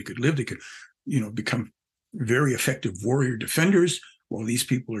grow up, they could live, they could, become very effective warrior defenders while these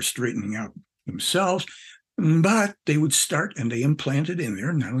people are straightening out themselves. But they would start, and they implanted in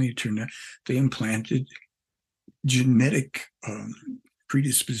there, not only turned out, they implanted genetic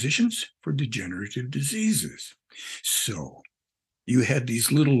predispositions for degenerative diseases. So you had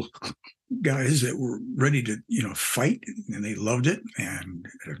these little guys that were ready to, fight, and they loved it, and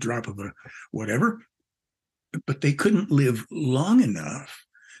at a drop of a whatever, but they couldn't live long enough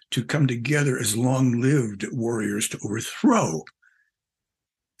to come together as long-lived warriors to overthrow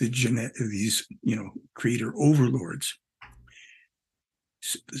these, creator overlords.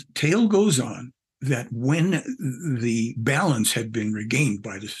 The tale goes on that when the balance had been regained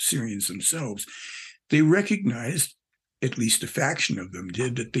by the Sirians themselves, they recognized, at least a faction of them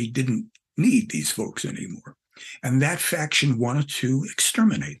did, that they didn't need these folks anymore. And that faction wanted to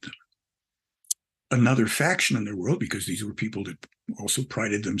exterminate them. Another faction in their world, because these were people that also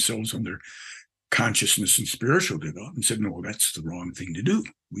prided themselves on their consciousness and spiritual development, said, no, that's the wrong thing to do.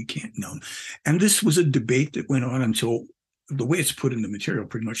 We can't know. And this was a debate that went on until, the way it's put in the material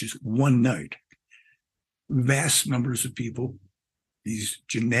pretty much is one night. Vast numbers of people, these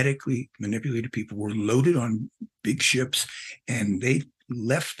genetically manipulated people, were loaded on big ships, and they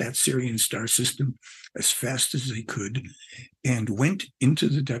left that Sirian star system as fast as they could and went into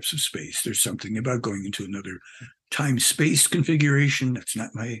the depths of space. There's something about going into another time-space configuration. That's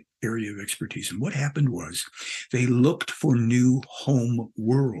not my area of expertise. And what happened was they looked for new home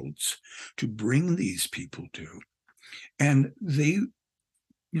worlds to bring these people to. And they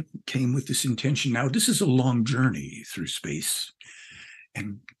came with this intention. Now, this is a long journey through space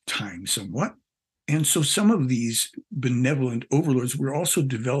and time somewhat. And so some of these benevolent overlords were also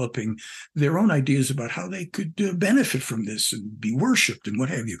developing their own ideas about how they could benefit from this and be worshipped and what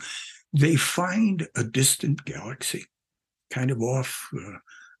have you. They find a distant galaxy, kind of off.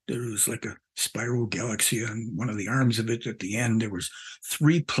 There was like a spiral galaxy on one of the arms of it. At the end, there was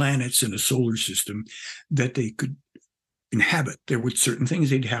 3 planets in a solar system that they could inhabit. There were certain things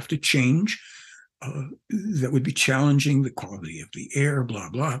they'd have to change that would be challenging the quality of the air, blah,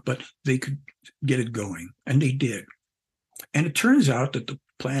 blah, but they could get it going, and they did. And it turns out that the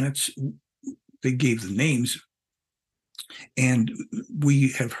planets, they gave the names, and we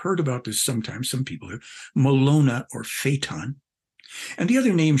have heard about this sometimes, some people have, Molona or Phaeton, and the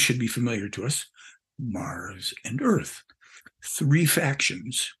other names should be familiar to us, Mars and Earth. 3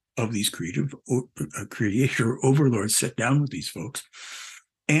 factions of these creator overlords sat down with these folks.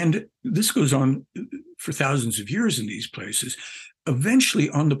 And this goes on for thousands of years in these places. Eventually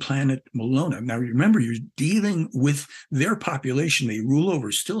on the planet Molona, now remember, you're dealing with their population they rule over,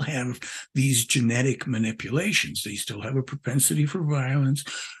 still have these genetic manipulations. They still have a propensity for violence,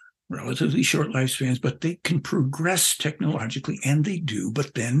 relatively short lifespans, but they can progress technologically, and they do.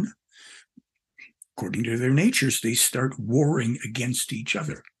 But then, according to their natures, they start warring against each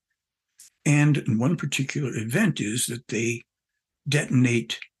other. And one particular event is that they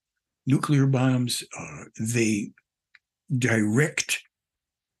detonate nuclear bombs. They direct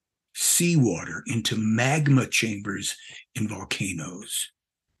seawater into magma chambers in volcanoes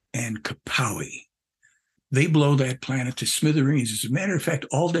and Kapawi. They blow that planet to smithereens. As a matter of fact,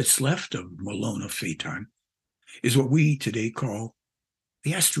 all that's left of Molona Phaeton is what we today call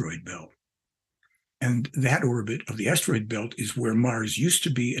the asteroid belt. And that orbit of the asteroid belt is where Mars used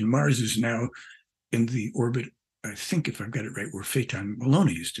to be, and Mars is now in the orbit, I think if I've got it right, where Phaeton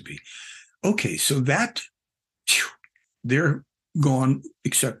Molona used to be. Okay, so that, they're gone,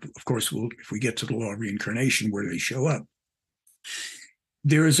 except, of course, if we get to the law of reincarnation where they show up.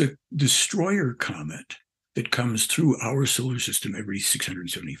 There is a destroyer comet that comes through our solar system every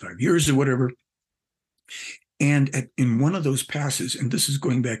 675 years or whatever. And in one of those passes, and this is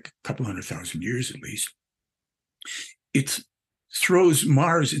going back a couple 100,000 years at least, it throws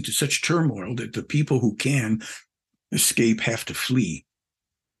Mars into such turmoil that the people who can escape have to flee.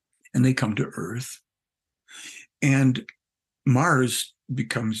 And they come to Earth. And Mars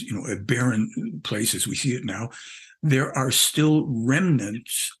becomes, a barren place as we see it now. There are still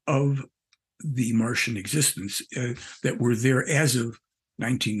remnants of the Martian existence that were there as of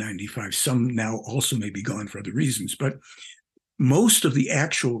 1995. Some now also may be gone for other reasons, but most of the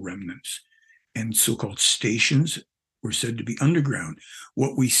actual remnants and so-called stations were said to be underground.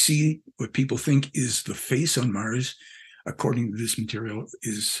 What we see, what people think is the face on Mars, according to this material,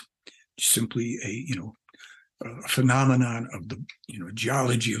 is simply a phenomenon of the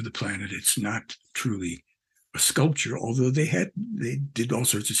geology of the planet. It's not truly a sculpture, although they did all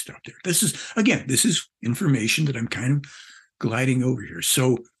sorts of stuff there. This is information that I'm kind of gliding over here.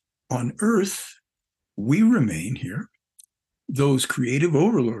 So on Earth, we remain here. Those creator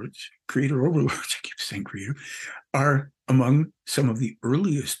overlords, I keep saying creator, are among some of the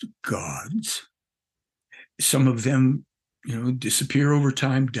earliest gods. Some of them, disappear over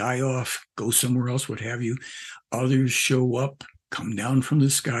time, die off, go somewhere else, what have you. Others show up, come down from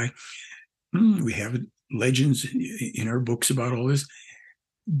the sky. We have legends in our books about all this.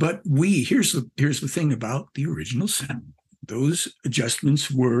 But here's the thing about the original sin. Those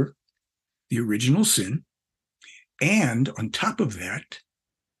adjustments were the original sin. And on top of that,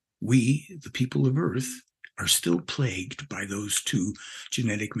 we, the people of Earth, are still plagued by those 2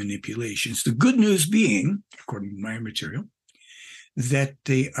 genetic manipulations. The good news being, according to my material, that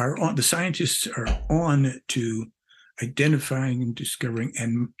the scientists are on to identifying and discovering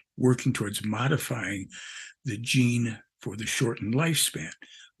and working towards modifying the gene for the shortened lifespan.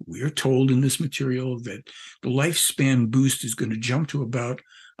 We are told in this material that the lifespan boost is going to jump to about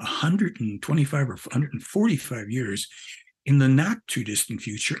 125 or 145 years in the not too distant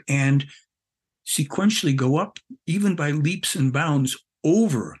future, and sequentially go up even by leaps and bounds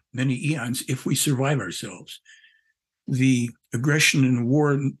over many eons if we survive ourselves. The aggression and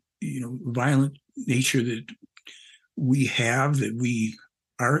war, violent nature that we have, that we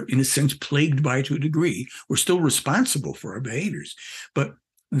are in a sense plagued by to a degree, we're still responsible for our behaviors. But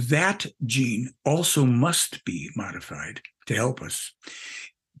that gene also must be modified to help us.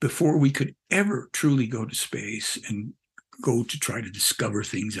 before we could ever truly go to space and go to try to discover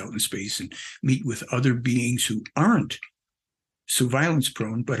things out in space and meet with other beings who aren't so violence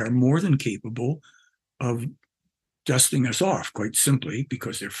prone, but are more than capable of dusting us off, quite simply,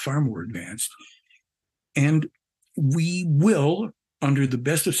 because they're far more advanced. And we will, under the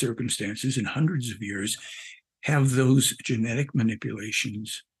best of circumstances, in hundreds of years, have those genetic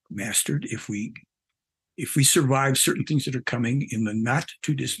manipulations mastered if we survive certain things that are coming in the not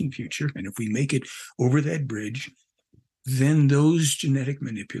too distant future, and if we make it over that bridge, then those genetic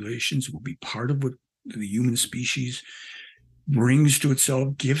manipulations will be part of what the human species brings to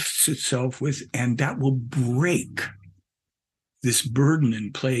itself, gifts itself with, and that will break this burden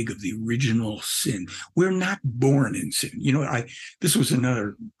and plague of the original sin. We're not born in sin. This was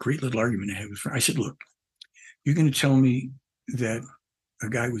another great little argument I had with friends. I said, look, you're going to tell me that a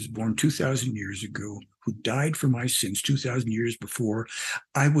guy was born 2,000 years ago who died for my sins 2,000 years before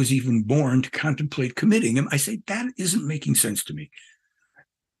I was even born to contemplate committing them. I say, that isn't making sense to me.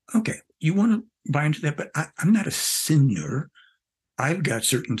 Okay, you want to buy into that, but I'm not a sinner. I've got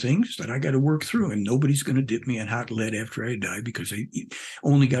certain things that I got to work through, and nobody's going to dip me in hot lead after I die because I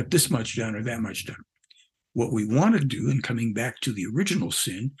only got this much done or that much done. What we want to do, and coming back to the original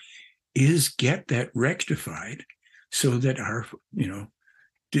sin, is get that rectified so that our,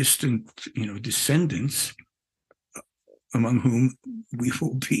 distant, descendants, among whom we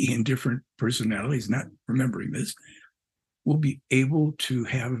will be in different personalities, not remembering this, will be able to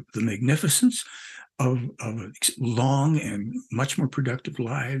have the magnificence of long and much more productive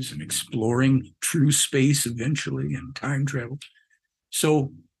lives and exploring true space eventually and time travel.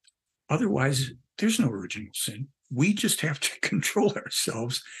 So otherwise, there's no original sin. We just have to control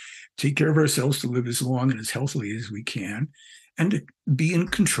ourselves, take care of ourselves to live as long and as healthily as we can, and to be in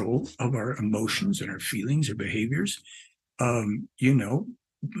control of our emotions and our feelings, our behaviors. Who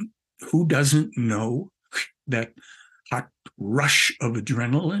doesn't know that hot rush of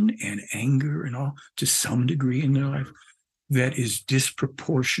adrenaline and anger and all to some degree in their life that is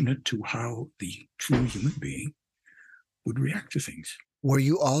disproportionate to how the true human being would react to things? Were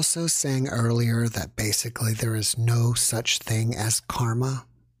you also saying earlier that basically there is no such thing as karma?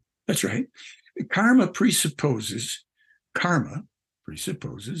 That's right. Karma presupposes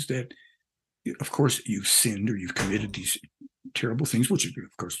that, of course, you've sinned or you've committed these terrible things, which, of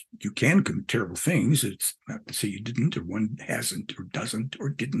course, you can commit terrible things. It's not to say you didn't, or one hasn't, or doesn't, or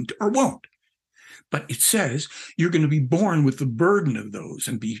didn't, or won't. But it says you're going to be born with the burden of those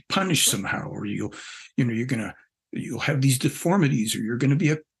and be punished somehow, or you'll have these deformities, or you're going to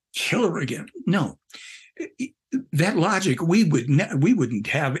be a killer again. No, that logic, we wouldn't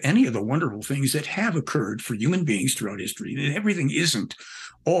have any of the wonderful things that have occurred for human beings throughout history. Everything isn't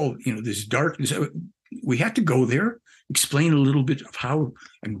all, this darkness. We had to go there, explain a little bit of how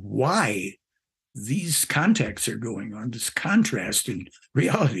and why these contacts are going on, this contrast in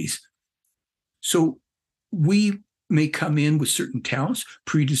realities. So we may come in with certain talents,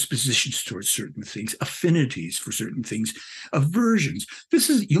 predispositions towards certain things, affinities for certain things, aversions. This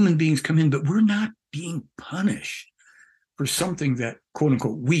is human beings come in, but we're not being punished for something that, quote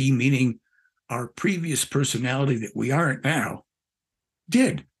unquote, we, meaning our previous personality that we aren't now,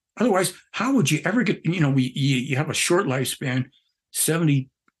 did. Otherwise, how would you ever get, you have a short lifespan, 70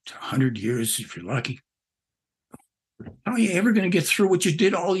 to 100 years if you're lucky. How are you ever going to get through what you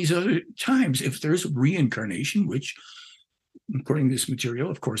did all these other times? If there's reincarnation, which, according to this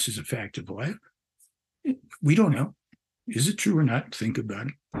material, of course, is a fact of life, we don't know. Is it true or not? Think about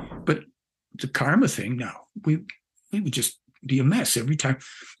it. But the karma thing, no, we would just be a mess every time,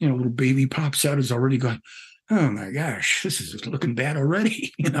 a little baby pops out, is already going, oh my gosh, this is looking bad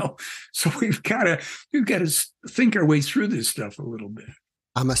already, So we've got to think our way through this stuff a little bit.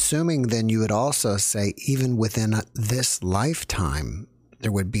 I'm assuming then you would also say even within this lifetime,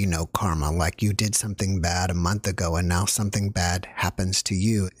 there would be no karma, like you did something bad a month ago and now something bad happens to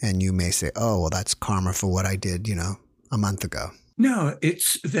you. And you may say, oh, well, that's karma for what I did, a month ago. No,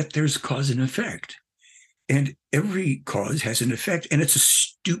 it's that there's cause and effect. And every cause has an effect. And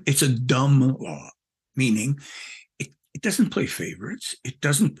it's a dumb law, meaning it doesn't play favorites. It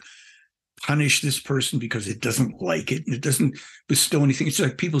doesn't punish this person because it doesn't like it, and it doesn't bestow anything. It's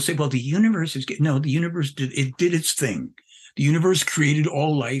like people say, well, the universe the universe did its thing. The universe created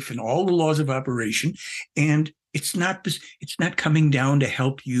all life and all the laws of operation, and it's not coming down to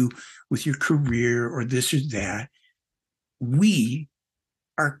help you with your career or this or that. We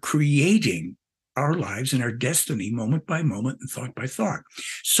are creating our lives and our destiny moment by moment and thought by thought.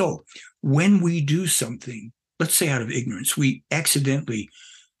 So when we do something, let's say out of ignorance, we accidentally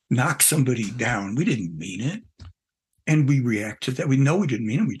knock somebody down. We didn't mean it. And we react to that. We know we didn't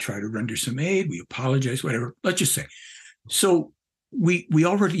mean it. We try to render some aid. We apologize, whatever. Let's just say. So we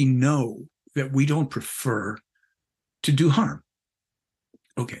already know that we don't prefer to do harm.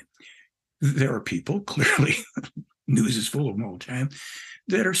 Okay. There are people, clearly, news is full of them all the time,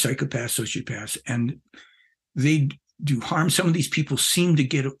 that are psychopaths, sociopaths, and they do harm. Some of these people seem to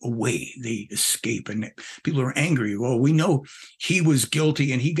get away. They escape, and people are angry. Well, we know he was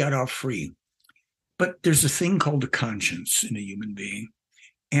guilty and he got off free. But there's a thing called a conscience in a human being.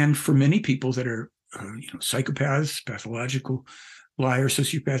 And for many people that are psychopaths, pathological liars,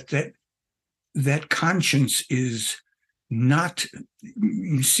 sociopaths, that conscience is not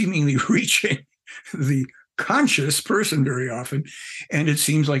seemingly reaching the conscious person very often. And it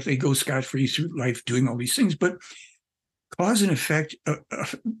seems like they go scot-free through life doing all these things. But cause and effect,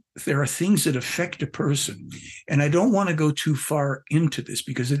 there are things that affect a person. And I don't want to go too far into this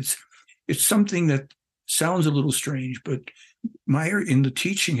because it's something that sounds a little strange, but Meyer in the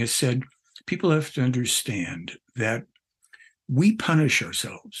teaching has said people have to understand that we punish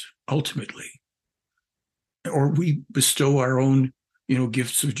ourselves ultimately, or we bestow our own,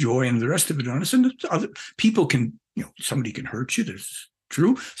 gifts of joy and the rest of it on us. And other people can, somebody can hurt you. That's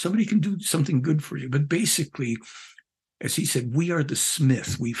true. Somebody can do something good for you. But basically, as he said, we are the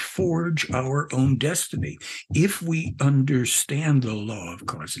smith. We forge our own destiny. If we understand the law of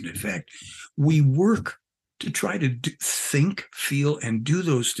cause and effect, we work to try to think, feel, and do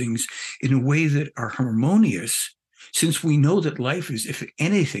those things in a way that are harmonious, since we know that life is, if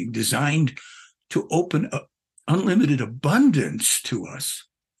anything, designed to open up unlimited abundance to us.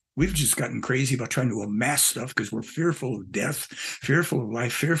 We've just gotten crazy about trying to amass stuff because we're fearful of death, fearful of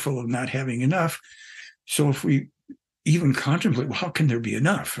life, fearful of not having enough. So if we even contemplate, well, how can there be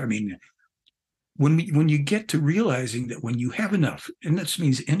enough? I mean, when you get to realizing that when you have enough, and that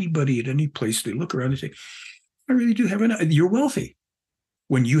means anybody at any place, they look around and say, I really do have enough. You're wealthy.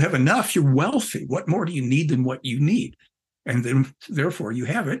 When you have enough, you're wealthy. What more do you need than what you need? And then, therefore, you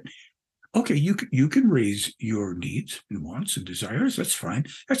have it. Okay, you can raise your needs and wants and desires. That's fine.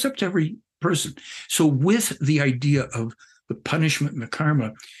 That's up to every person. So with the idea of the punishment and the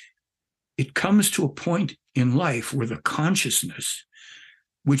karma, it comes to a point in life where the consciousness,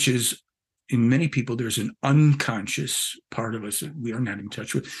 which is in many people, there's an unconscious part of us that we are not in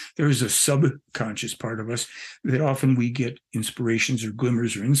touch with. There is a subconscious part of us that often we get inspirations or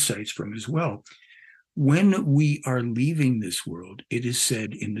glimmers or insights from as well. When we are leaving this world, it is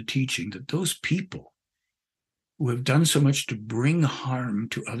said in the teaching that those people who have done so much to bring harm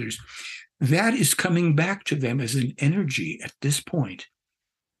to others, that is coming back to them as an energy at this point,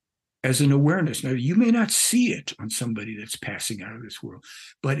 as an awareness. Now, you may not see it on somebody that's passing out of this world,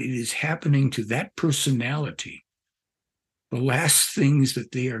 but it is happening to that personality. The last things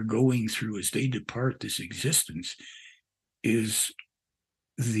that they are going through as they depart this existence is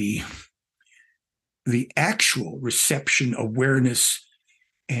the actual reception, awareness,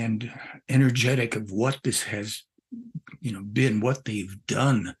 and energetic of what this has been, what they've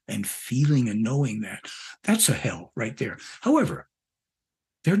done, and feeling and knowing that's a hell right there. However,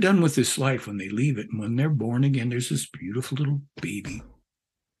 they're done with this life when they leave it. And when they're born again, there's this beautiful little baby.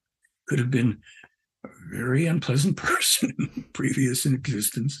 Could have been a very unpleasant person previous in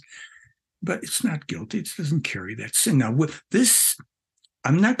existence, but it's not guilty. It doesn't carry that sin. Now, with this,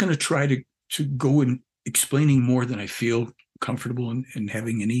 I'm not going to try to go in explaining more than I feel comfortable in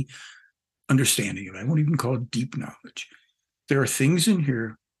having any understanding of. I won't even call it deep knowledge. There are things in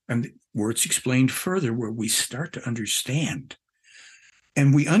here and where it's explained further where we start to understand.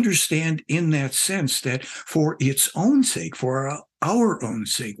 And we understand in that sense that for its own sake, for our own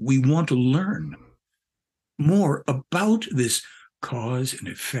sake, we want to learn more about this cause and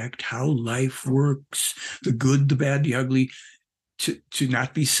effect, how life works, the good, the bad, the ugly, to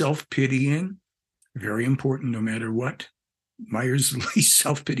not be self-pitying, very important no matter what. Meyer's the least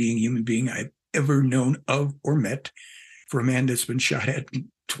self-pitying human being I've ever known of or met. For a man that's been shot at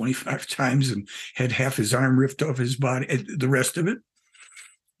 25 times and had half his arm ripped off his body, and the rest of it,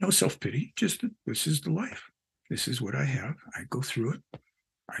 no self-pity, just this is the life. This is what I have. I go through it.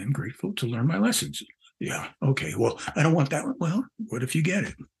 I am grateful to learn my lessons. Yeah, okay, well, I don't want that one. Well, what if you get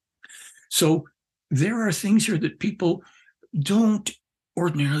it? So there are things here that people don't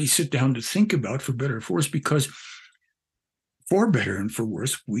ordinarily sit down to think about, for better or for worse, because for better and for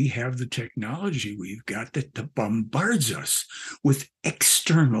worse, we have the technology we've got that bombards us with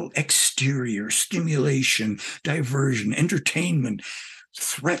exterior stimulation, diversion, entertainment,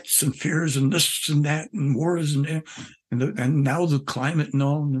 threats and fears and this and that and wars and now the climate and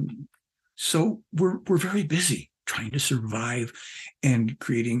all. So we're very busy. trying to survive and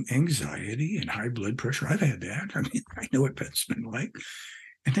creating anxiety and high blood pressure. I've had that. I mean, I know what that's been like.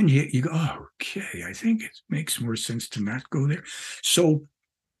 And then you go, oh, okay, I think it makes more sense to not go there. So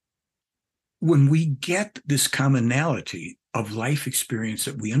when we get this commonality of life experience,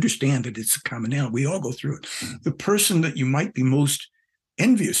 that we understand that it's a commonality, we all go through it. The person that you might be most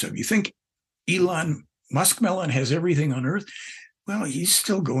envious of, you think Elon Muskmelon has everything on earth. Well, he's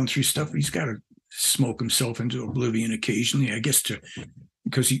still going through stuff. He's got to smoke himself into oblivion occasionally, I guess,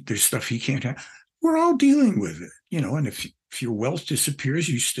 because there's stuff he can't have. We're all dealing with it, and if your wealth disappears,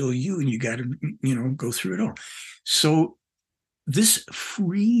 you're still you, and you got to, go through it all. So this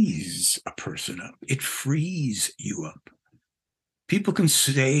frees a person up. It frees you up. People can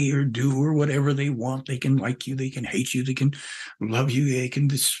say or do or whatever they want. They can like you, they can hate you, they can love you, they can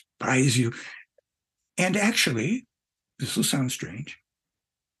despise you. And actually, this will sound strange,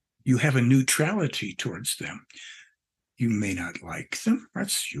 you have a neutrality towards them. You may not like them,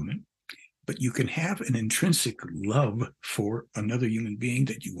 that's human, but you can have an intrinsic love for another human being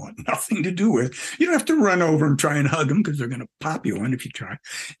that you want nothing to do with. You don't have to run over and try and hug them because they're going to pop you on if you try.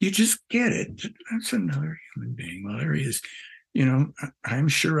 You just get it. That's another human being. Well, there he is. I'm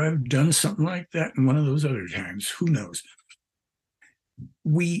sure I've done something like that in one of those other times. Who knows?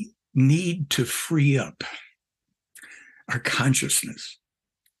 We need to free up our consciousness,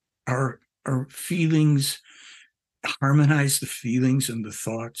 our feelings, harmonize the feelings and the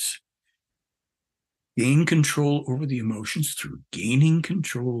thoughts, gain control over the emotions through gaining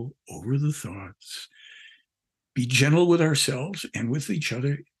control over the thoughts, be gentle with ourselves and with each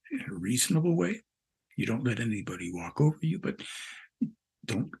other in a reasonable way. You don't let anybody walk over you, but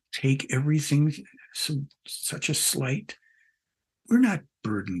don't take everything such a slight. We're not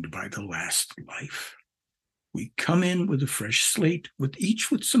burdened by the last life. We come in with a fresh slate,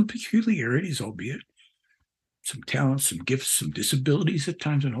 with some peculiarities, albeit some talents, some gifts, some disabilities at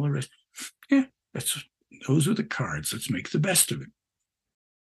times, and all the rest. Yeah, those are the cards. Let's make the best of it.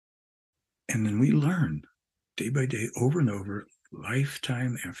 And then we learn day by day, over and over,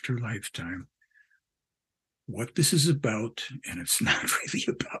 lifetime after lifetime, what this is about. And it's not really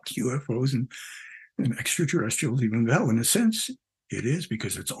about UFOs and extraterrestrials, even though in a sense it is,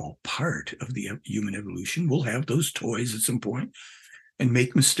 because it's all part of the human evolution. We'll have those toys at some point and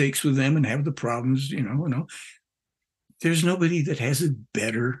make mistakes with them and have the problems, There's nobody that has it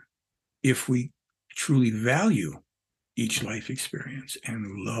better if we truly value each life experience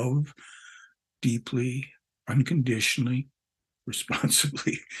and love deeply, unconditionally,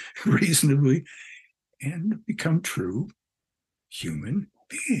 responsibly, reasonably, and become true human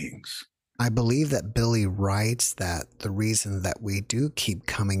beings. I believe that Billy writes that the reason that we do keep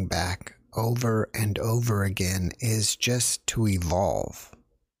coming back over and over again is just to evolve.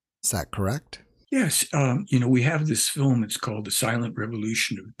 Is that correct? Yes. We have this film, it's called The Silent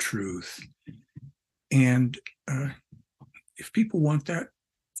Revolution of Truth. And if people want that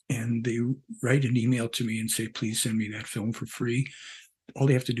and they write an email to me and say, please send me that film for free, all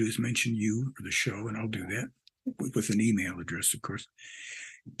they have to do is mention you or the show, and I'll do that with an email address, of course.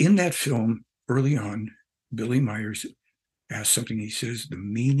 In that film, early on, Billy Myers asks something. He says, the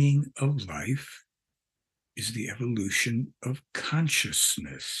meaning of life is the evolution of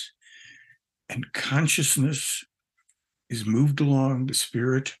consciousness. And consciousness is moved along. The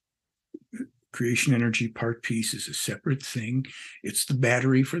spirit, creation energy part piece is a separate thing. It's the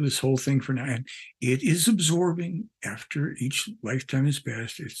battery for this whole thing for now. And it is absorbing, after each lifetime is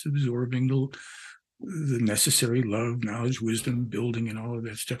passed, it's absorbing the necessary love, knowledge, wisdom, building, and all of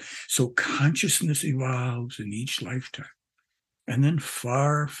that stuff. So consciousness evolves in each lifetime. And then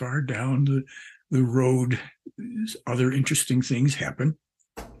far, far down the road, other interesting things happen.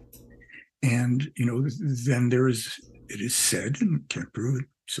 And, then it is said, and can't prove it,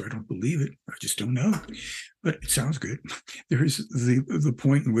 so I don't believe it. I just don't know. But it sounds good. There is the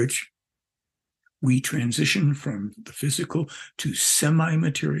point in which we transition from the physical to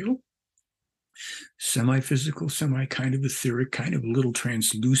semi-material, semi-physical, kind of etheric, kind of a little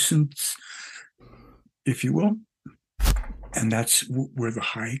translucence, if you will. And that's where the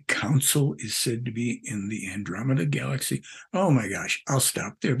High Council is said to be in the Andromeda Galaxy. Oh my gosh, I'll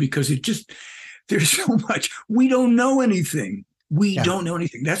stop there because there's so much. We don't know anything. We don't know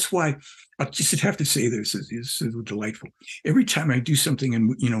anything. That's why I just have to say this is delightful. Every time I do something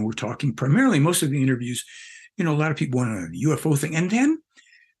and, we're talking primarily, most of the interviews, a lot of people want a UFO thing. And then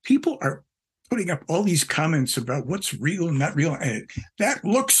people are putting up all these comments about what's real and not real. And that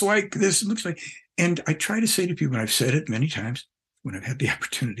looks like this, looks like. And I try to say to people, and I've said it many times when I've had the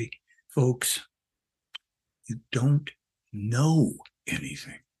opportunity, folks, you don't know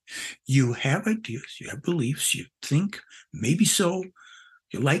anything. You have ideas, you have beliefs, you think maybe so,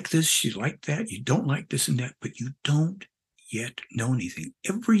 you like this, you like that, you don't like this and that, but you don't yet know anything.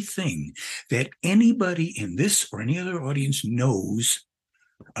 Everything that anybody in this or any other audience knows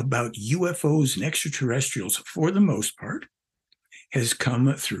about UFOs and extraterrestrials, for the most part, has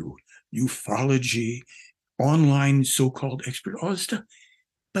come through ufology, online so-called expert, all this stuff.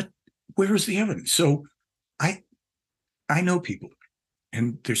 But where is the evidence? So I know people,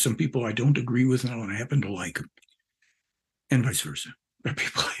 and there's some people I don't agree with, and I happen to like them, and vice versa. There are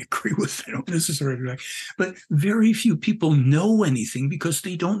people I agree with, I don't necessarily like, but very few people know anything because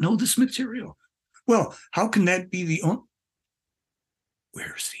they don't know this material. Well, how can that be the only?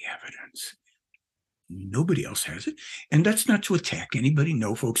 Where's the evidence? Nobody else has it. And that's not to attack anybody.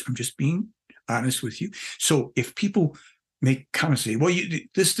 No, folks, I'm just being honest with you. So if people make comments, say, well,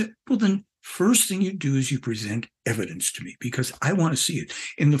 then first thing you do is you present evidence to me, because I want to see it.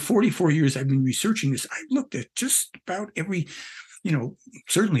 In the 44 years I've been researching this, I looked at just about every,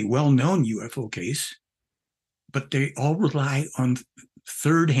 certainly well-known UFO case, but they all rely on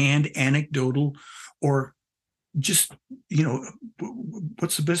third-hand anecdotal, or just,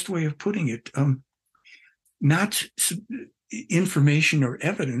 what's the best way of putting it? Not information or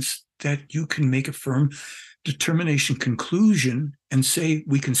evidence that you can make a firm determination, conclusion, and say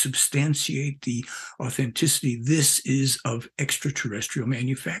we can substantiate the authenticity. This is of extraterrestrial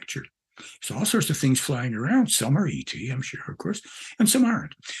manufacture. There's all sorts of things flying around. Some are ET, I'm sure, of course, and some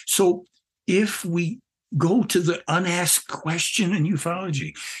aren't. So if we go to the unasked question in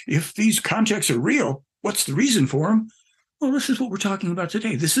ufology, if these contacts are real, what's the reason for them? Well, this is what we're talking about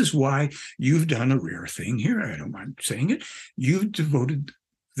today. This is why you've done a rare thing here. I don't mind saying it. You've devoted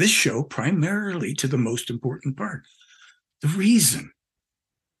this show primarily to the most important part, the reason.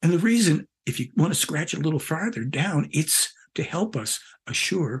 And the reason, if you want to scratch a little farther down, it's to help us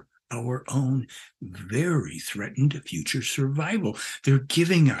assure our own very threatened future survival. They're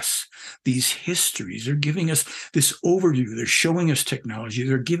giving us these histories. They're giving us this overview. They're showing us technology.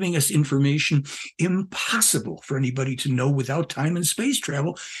 They're giving us information impossible for anybody to know without time and space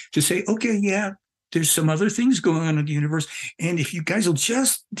travel, to say, okay, yeah, there's some other things going on in the universe. And if you guys will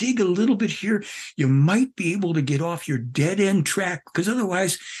just dig a little bit here, you might be able to get off your dead end track, because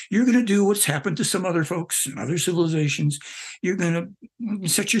otherwise you're going to do what's happened to some other folks and other civilizations. You're going to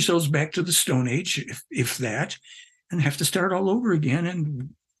set yourselves back to the Stone Age, if that, and have to start all over again.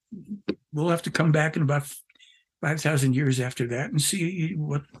 And we'll have to come back in about 5,000 years after that and see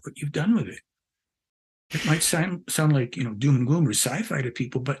what you've done with it. It might sound like, doom and gloom or sci-fi to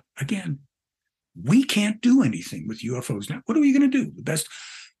people, but again, we can't do anything with UFOs. Now, what are we going to do?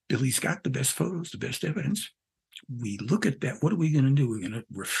 Billy's got the best photos, the best evidence. We look at that. What are we going to do? We're going to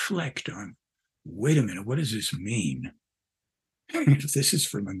reflect on, wait a minute, what does this mean? If this is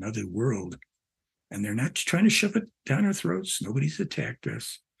from another world, and they're not trying to shove it down our throats, nobody's attacked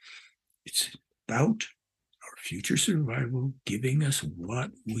us. It's about our future survival, giving us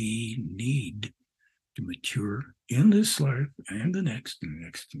what we need to mature in this life and the next and the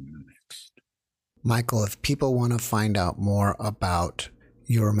next and the next. Michael, if people want to find out more about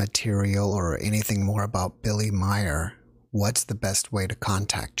your material or anything more about Billy Meier, what's the best way to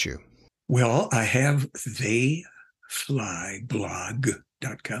contact you? Well, I have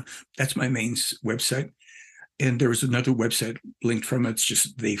theyflyblog.com. That's my main website. And there was another website linked from it. It's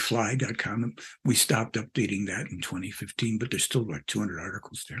just theyfly.com. We stopped updating that in 2015, but there's still like 200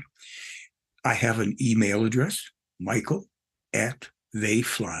 articles there. I have an email address,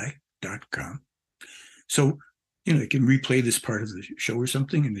 michael@theyfly.com. So, they can replay this part of the show or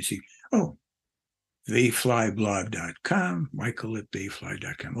something, and they see, oh, theyflyblog.com,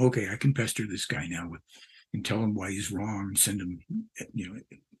 michael@theyfly.com. Okay, I can pester this guy now and tell him why he's wrong and send him,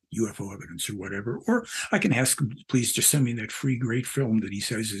 UFO evidence or whatever. Or I can ask him, please just send me that free great film that he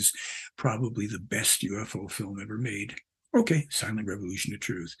says is probably the best UFO film ever made. Okay, Silent Revolution of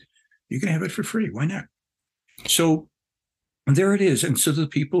Truth. You can have it for free. Why not? So there it is. And so the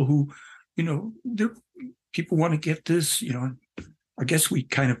people who, people want to get this, I guess we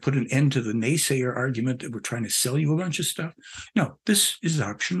kind of put an end to the naysayer argument that we're trying to sell you a bunch of stuff. No, this is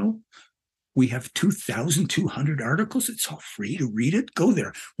optional. We have 2,200 articles. It's all free to read it. Go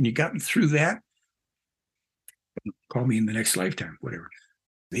there. When you've gotten through that, call me in the next lifetime, whatever.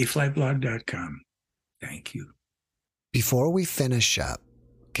 theyflyblog.com. Thank you. Before we finish up,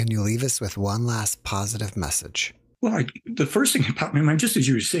 can you leave us with one last positive message? Well, the first thing that popped in my mind, just as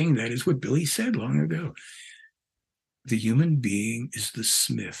you were saying that, is what Billy said long ago. The human being is the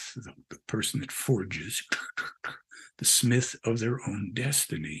smith, the person that forges, the smith of their own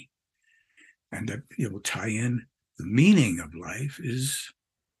destiny. And that will tie in the meaning of life is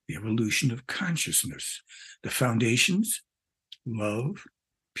the evolution of consciousness. The foundations: love,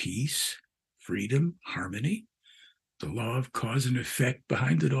 peace, freedom, harmony. The law of cause and effect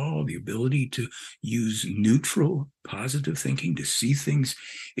behind it all, the ability to use neutral, positive thinking, to see things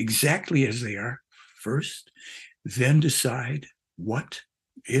exactly as they are first, then decide what,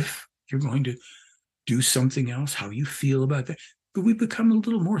 if you're going to do something else, how you feel about that. But we become a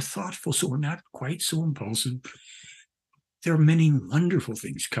little more thoughtful, so we're not quite so impulsive. There are many wonderful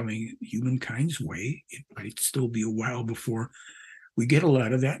things coming humankind's way. It might still be a while before we get a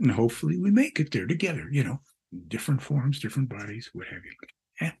lot of that, and hopefully we make it there together, different forms, different bodies, what have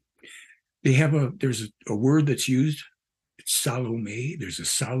you. There's a word that's used. It's Salome. There's a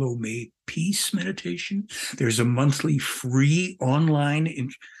Salome peace meditation. There's a monthly free online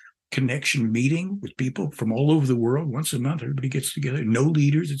connection meeting with people from all over the world. Once a month, everybody gets together. No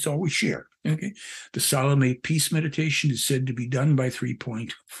leaders. It's always shared. Okay. The Salome peace meditation is said to be done by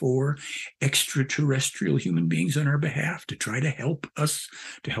 3.4 extraterrestrial human beings on our behalf to try to help us,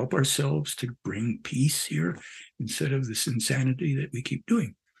 to help ourselves to bring peace here instead of this insanity that we keep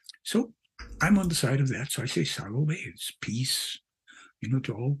doing. So I'm on the side of that. So I say Salome, it's peace,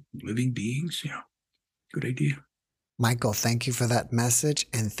 to all living beings. Yeah. Good idea. Michael, thank you for that message,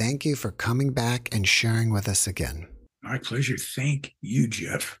 and thank you for coming back and sharing with us again. My pleasure. Thank you,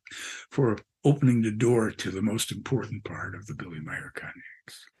 Jeff, for opening the door to the most important part of the Billy Meier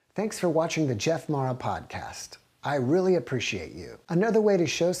Connex. Thanks for watching the Jeff Mara podcast. I really appreciate you. Another way to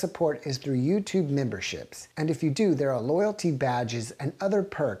show support is through YouTube memberships. And if you do, there are loyalty badges and other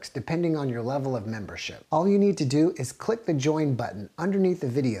perks depending on your level of membership. All you need to do is click the join button underneath the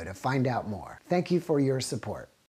video to find out more. Thank you for your support.